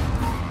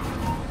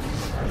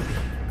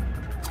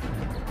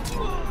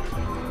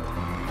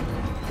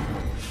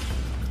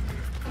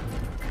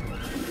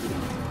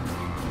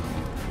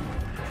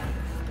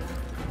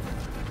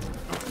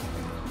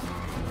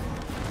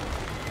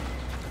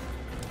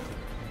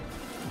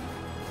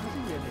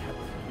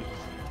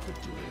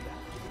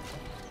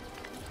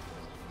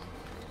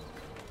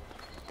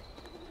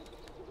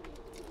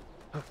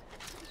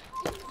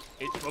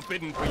 It's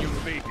forbidden for you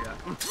to be here.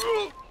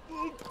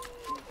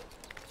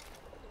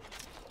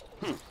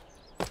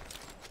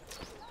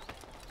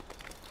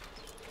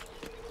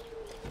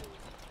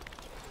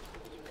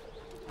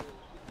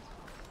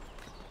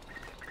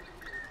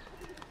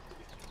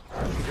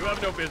 You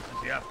have no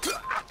business here.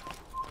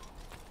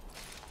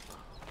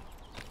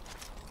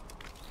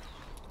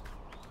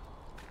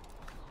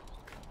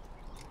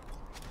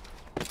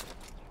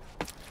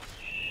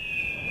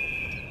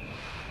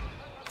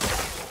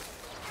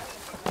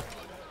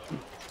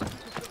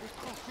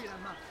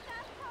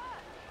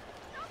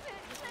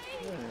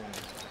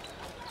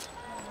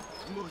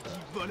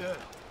 Maudit voleur!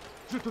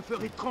 Je te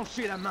ferai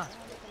trancher la main!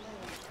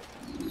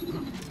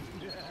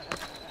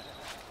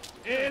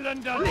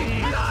 Elender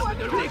Dieb! Er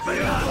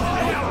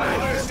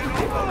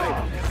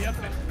wird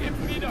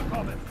bestimmt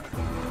wiederkommen!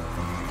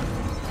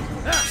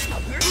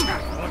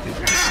 Was ist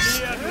mit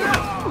mir, du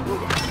Narr?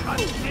 Kann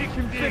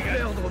nichts gegen!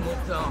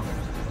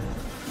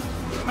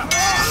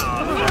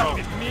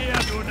 Mit mir,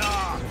 du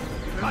Narr!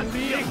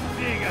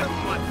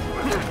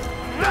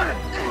 Kann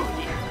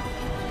nichts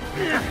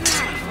gegen!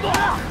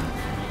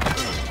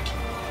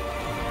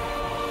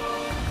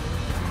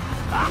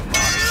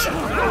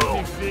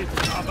 Nicht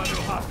wissen, aber du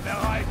hast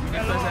bereits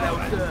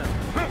verloren.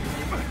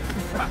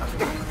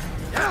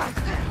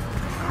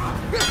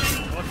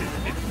 Was ist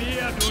mit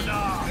mir, du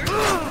Narr?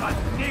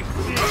 Kannst nichts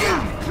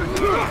sehen.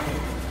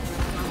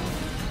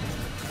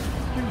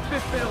 Tu me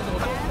fais perdre mon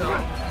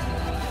temps.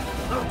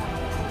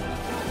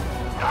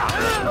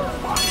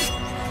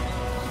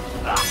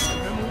 Je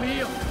vais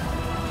mourir.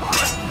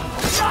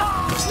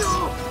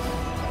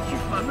 Tu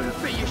vas me le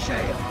payer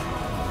cher.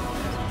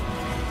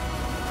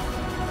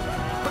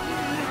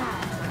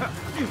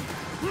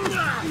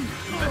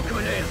 Ma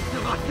colère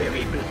sera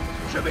terrible.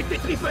 Je vais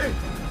t'étriper.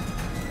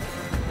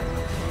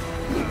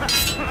 Tu me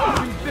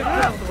fais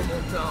perdre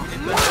mon temps et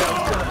me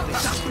faire des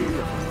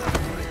tartures.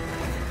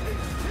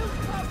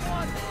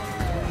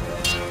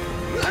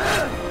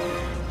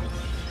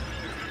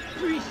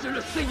 Puisse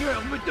le Seigneur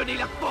me donner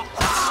la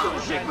force dont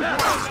j'ai besoin.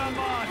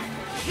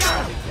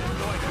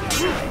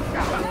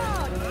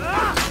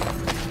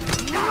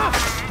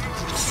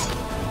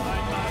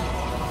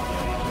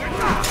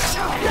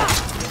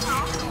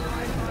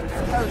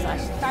 Suppose I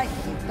should thank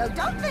you, though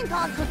don't think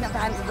I couldn't have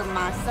handled them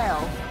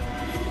myself.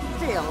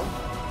 Still,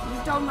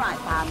 you've done right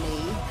by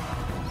me.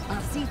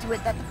 I'll see to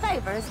it that the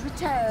favor is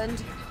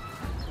returned.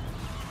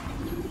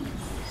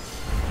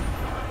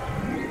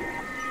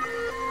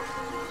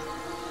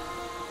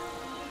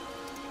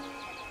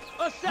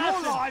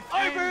 Assassin!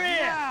 Over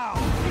here!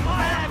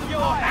 I have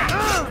your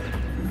hand!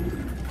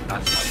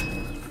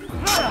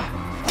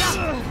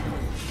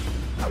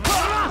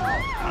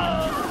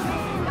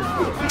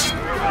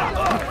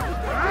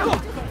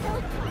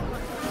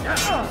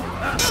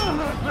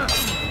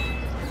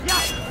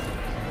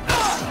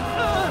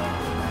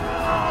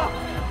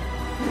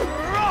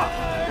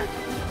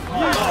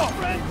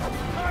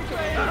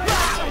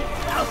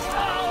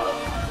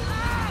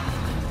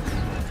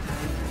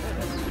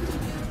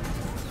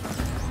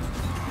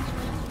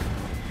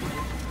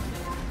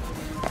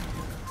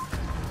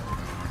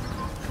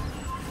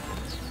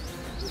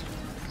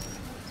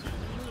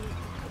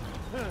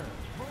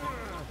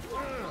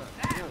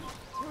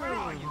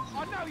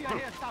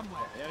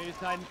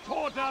 Ist ein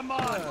toter Mann,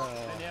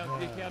 wenn er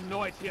sich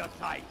erneut hier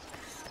zeigt.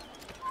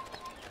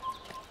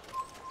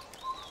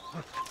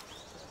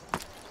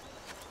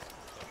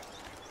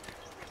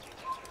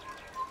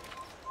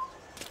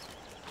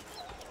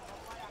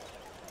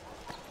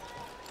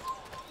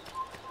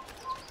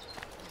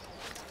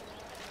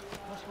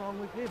 What's wrong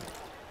with him?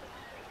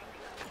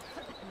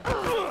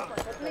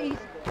 Please.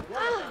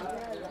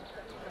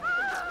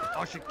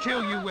 I should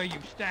kill you where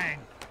you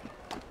stand.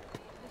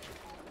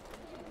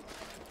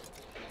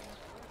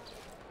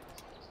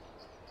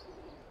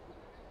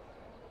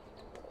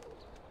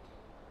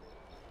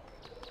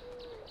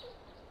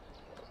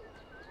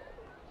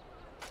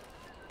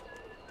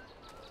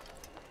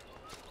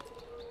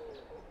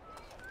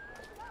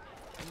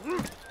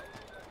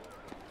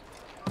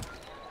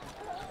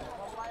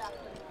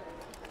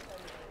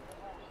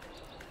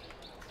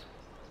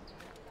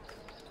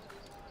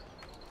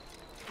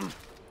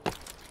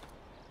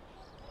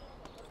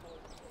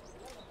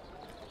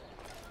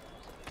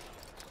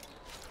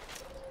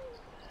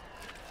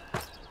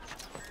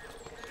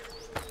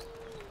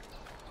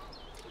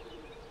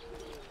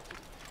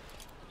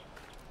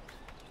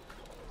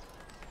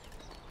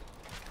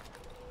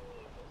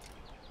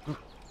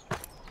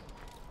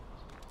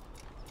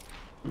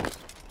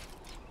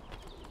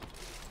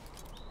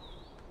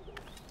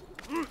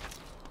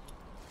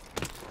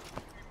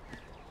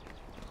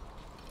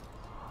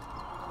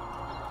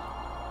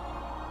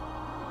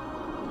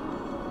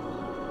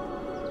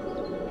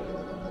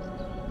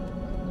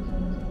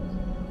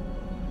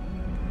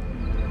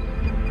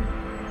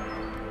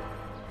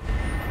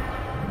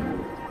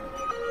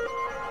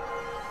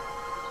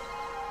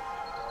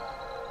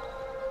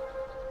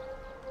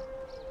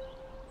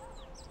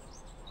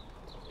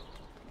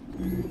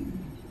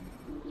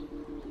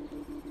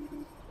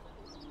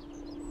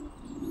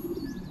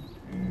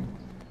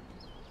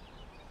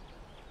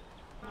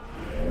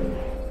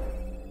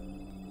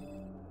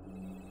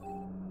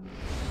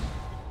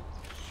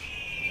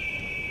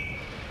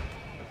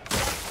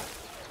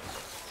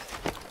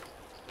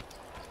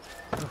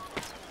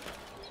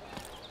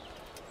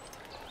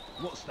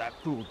 What's that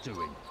fool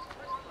doing?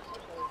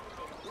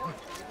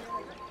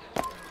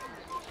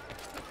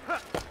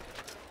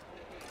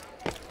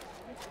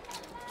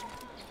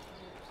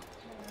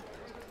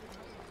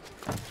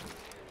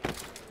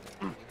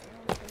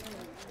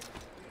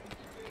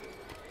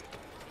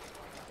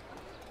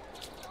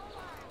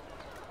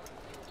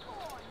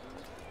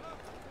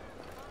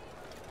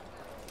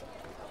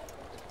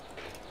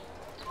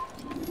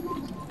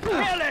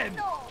 Kill him!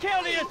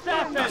 Kill the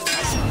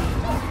assassin!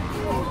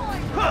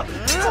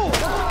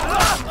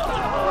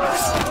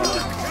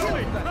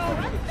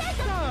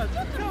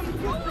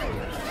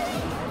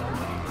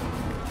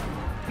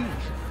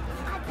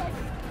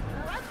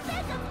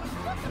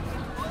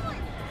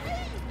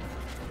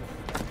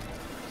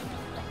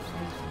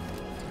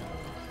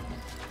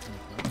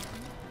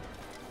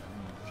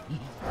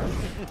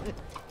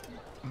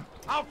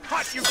 I'll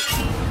cut you!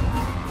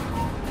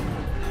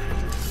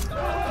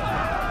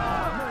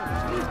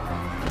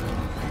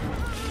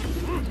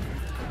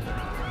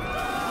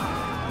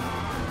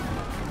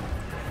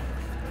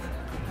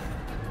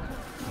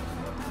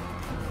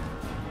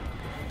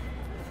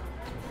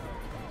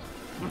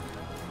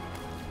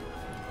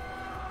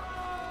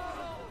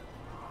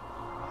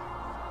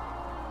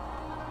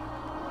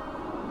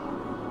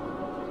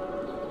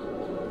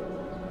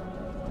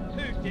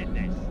 Who did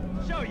this?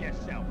 Show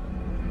yourself!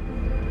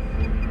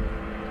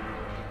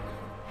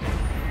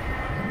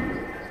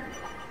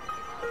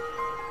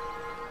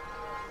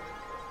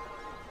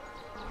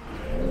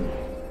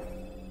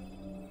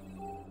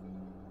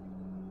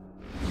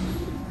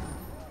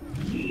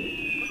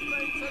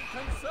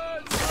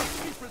 Concerns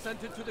must be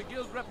presented to the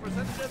guild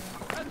representative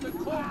and the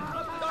court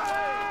of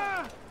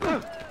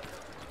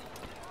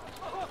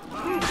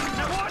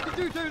Now why did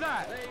you do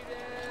that?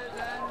 Ladies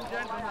and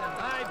gentlemen,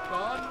 I've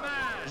gone mad.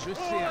 Je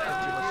sais à quoi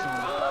tu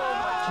ressembles.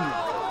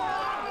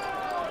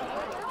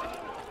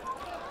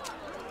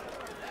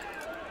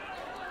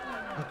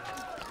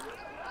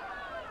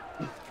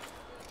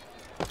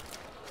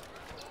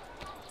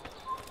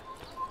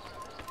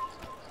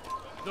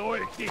 So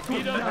ich dich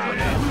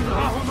wiedersehe.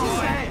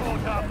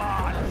 Toter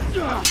Mann.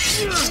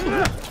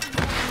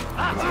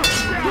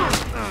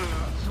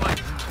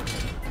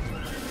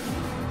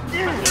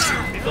 Hier,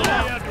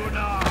 du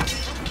Narr.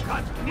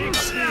 Kannst nichts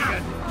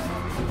fliegen.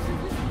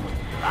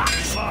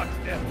 Max,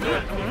 der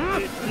wird uns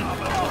nicht,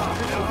 aber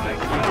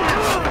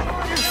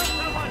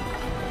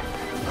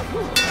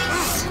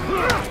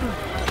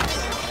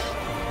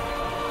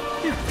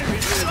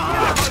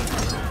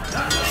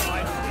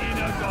ein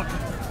Dienergott.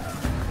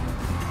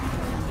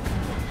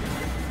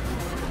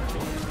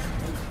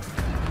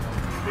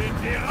 Bin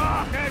die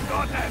Rache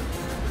Gottes!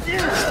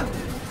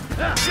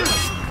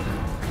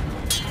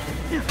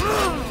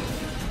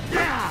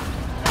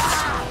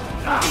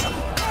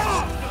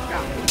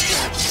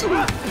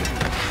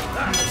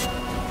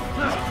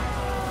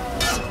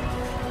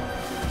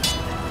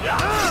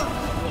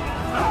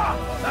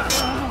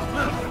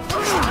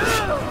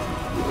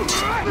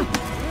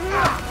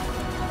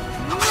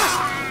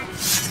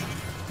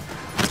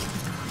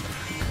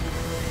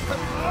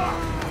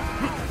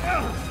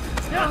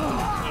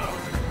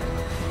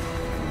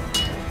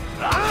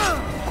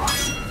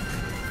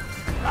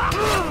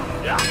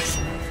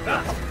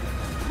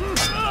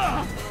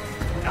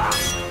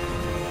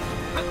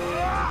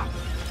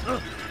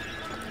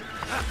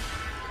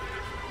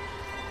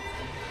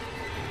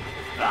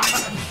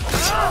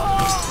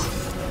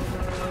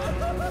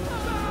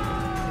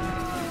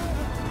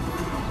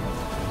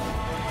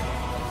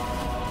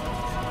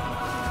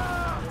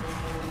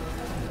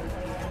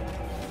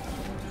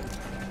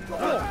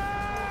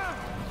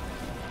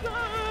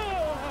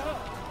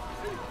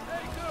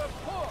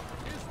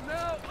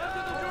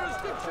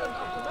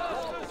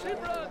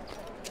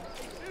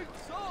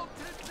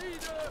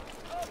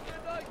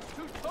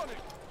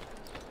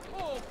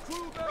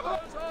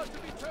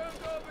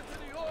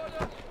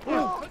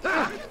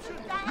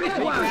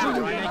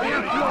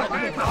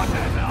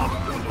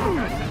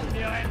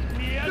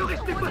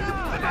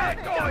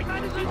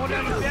 Oder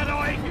ich werde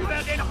euch über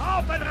den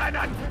Haufen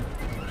rennen!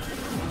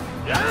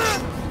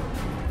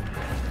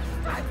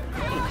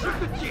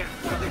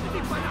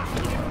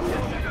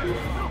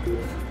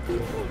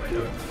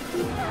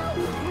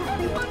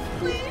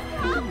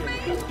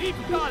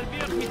 Diebstahl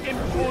wird mit dem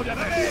Tode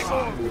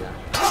Bewegung!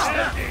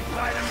 Hält dich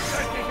seinem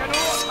göttlichen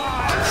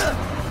Urteil!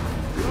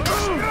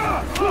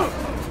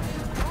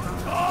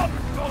 Komm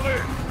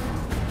zurück!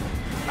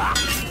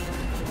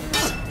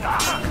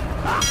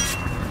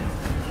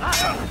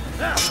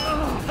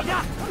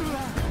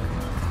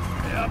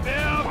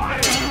 Erwerb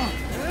dich!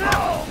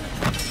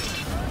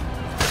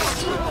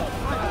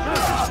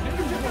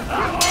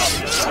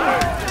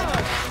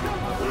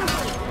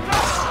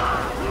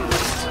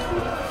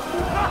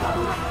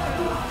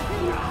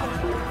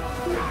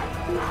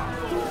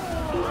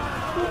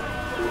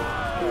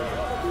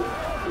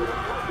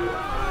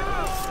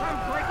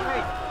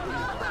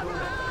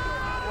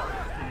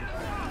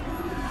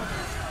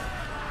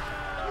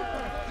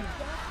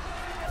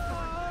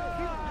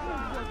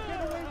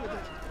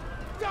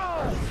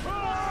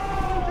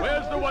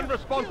 Where's the one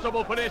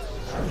responsible for this?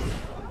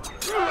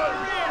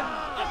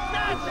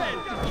 Assassin!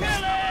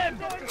 Kill him!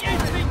 You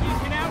think you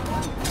can out...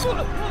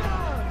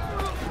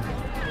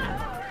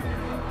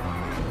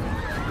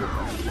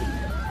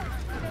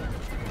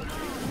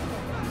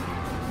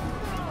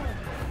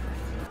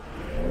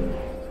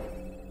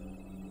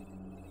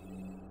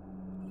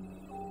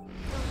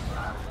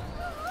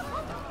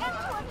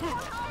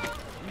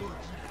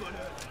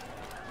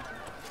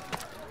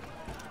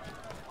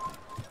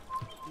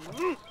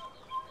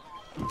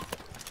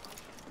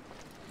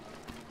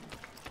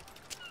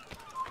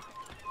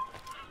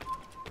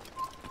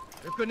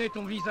 Je connais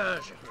ton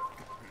visage.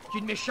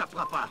 Tu ne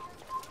m'échapperas pas.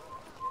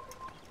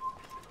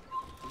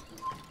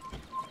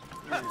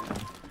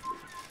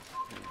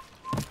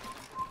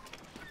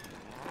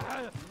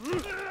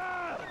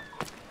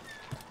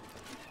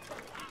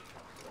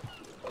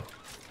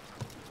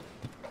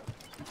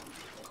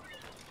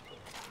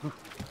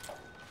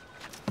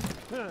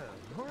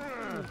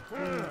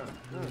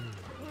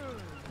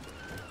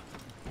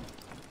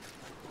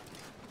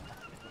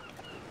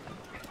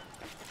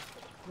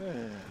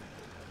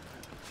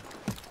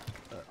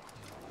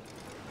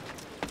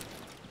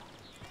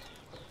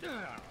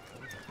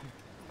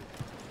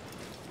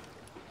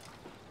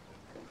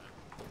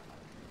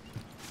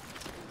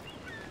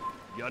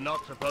 You're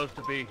not supposed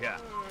to be here.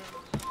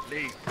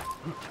 Leave.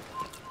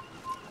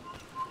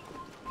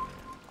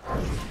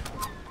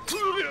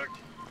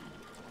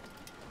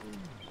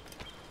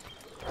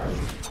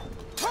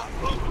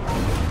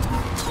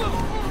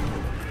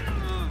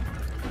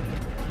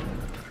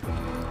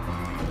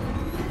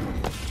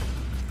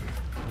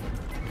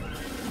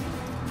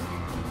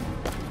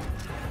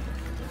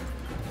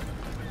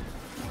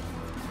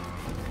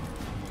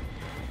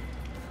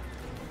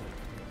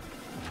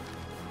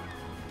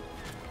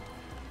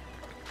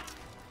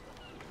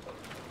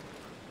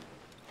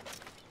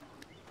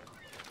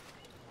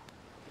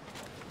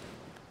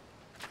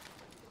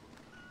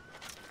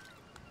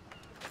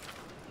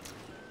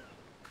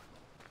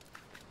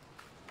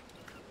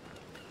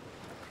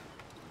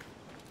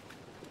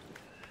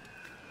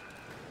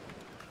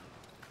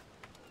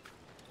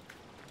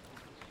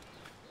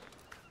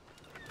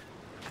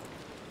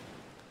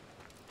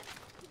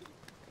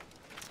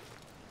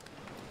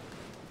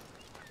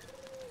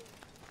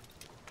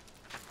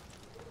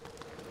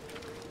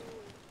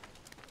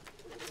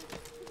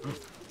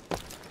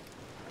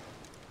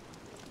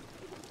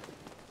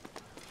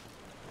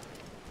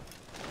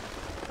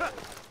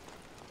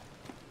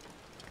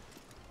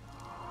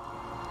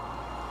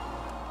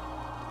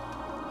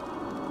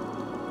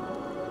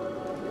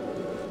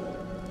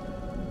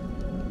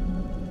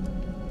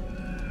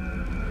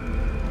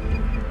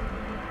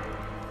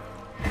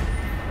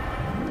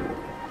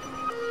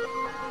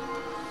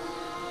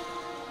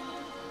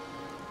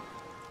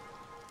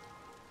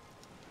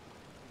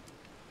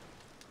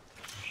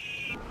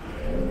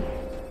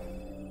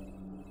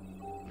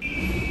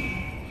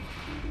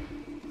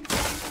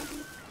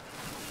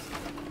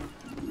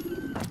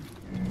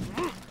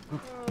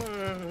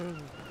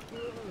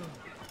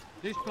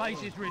 This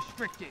place is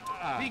restricted.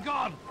 Be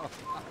gone!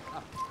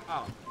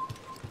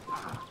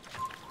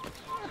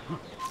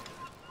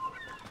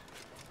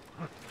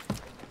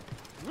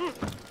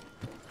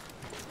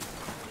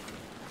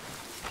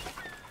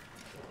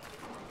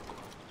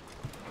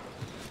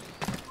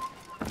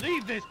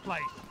 Leave this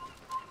place!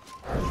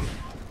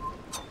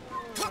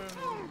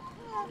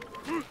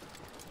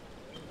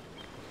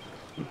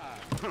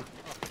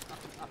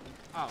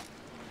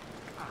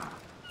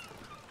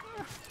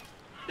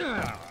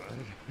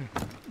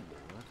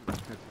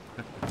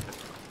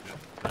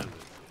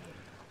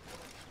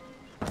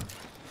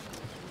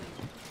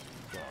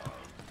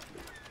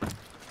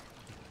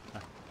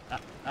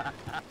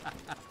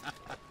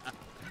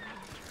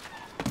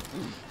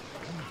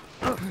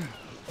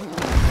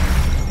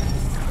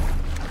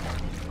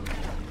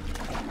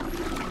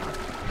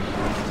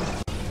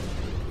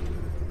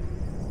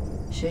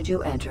 Should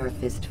you enter a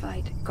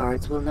fistfight,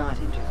 guards will not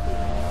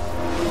interfere.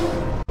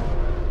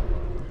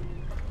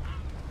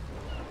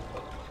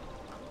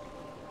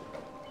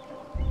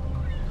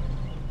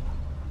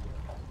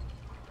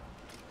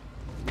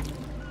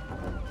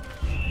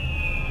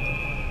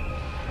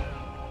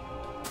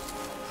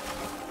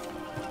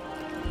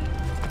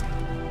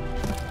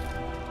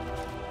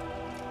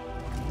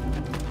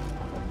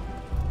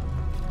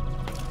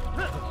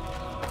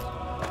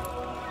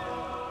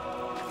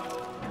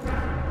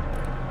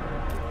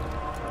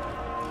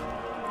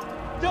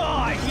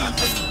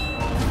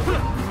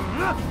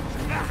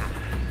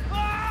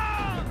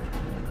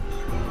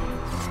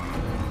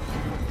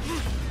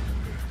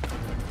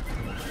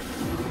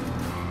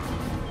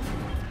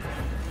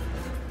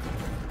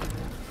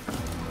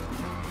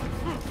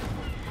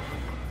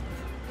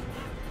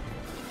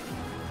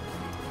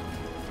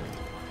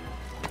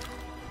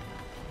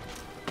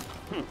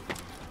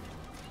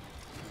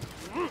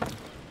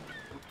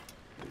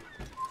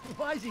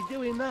 Why is he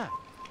doing that?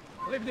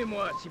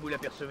 Prévenez-moi si vous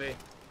l'apercevez.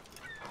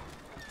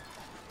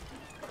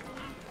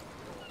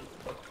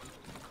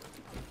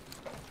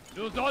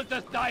 Du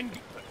solltest dein...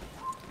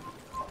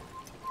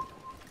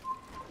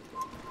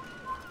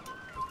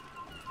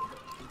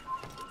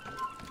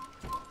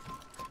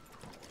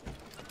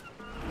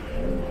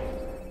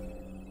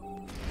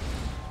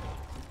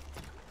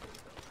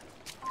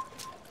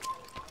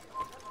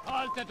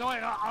 haltet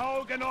eure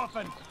Augen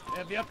offen.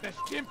 Er wird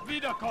bestimmt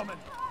wiederkommen.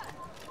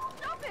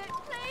 Stop it,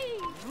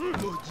 please!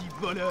 Maudit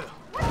voleur!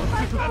 Je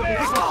te ferai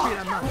écorcher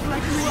la main. La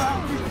gloire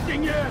du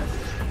Seigneur!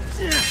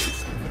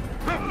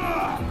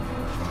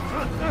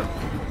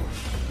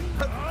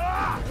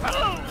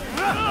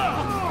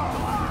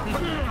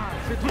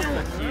 C'est trop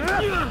facile.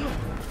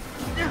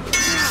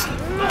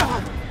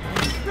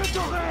 Je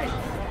t'aurai!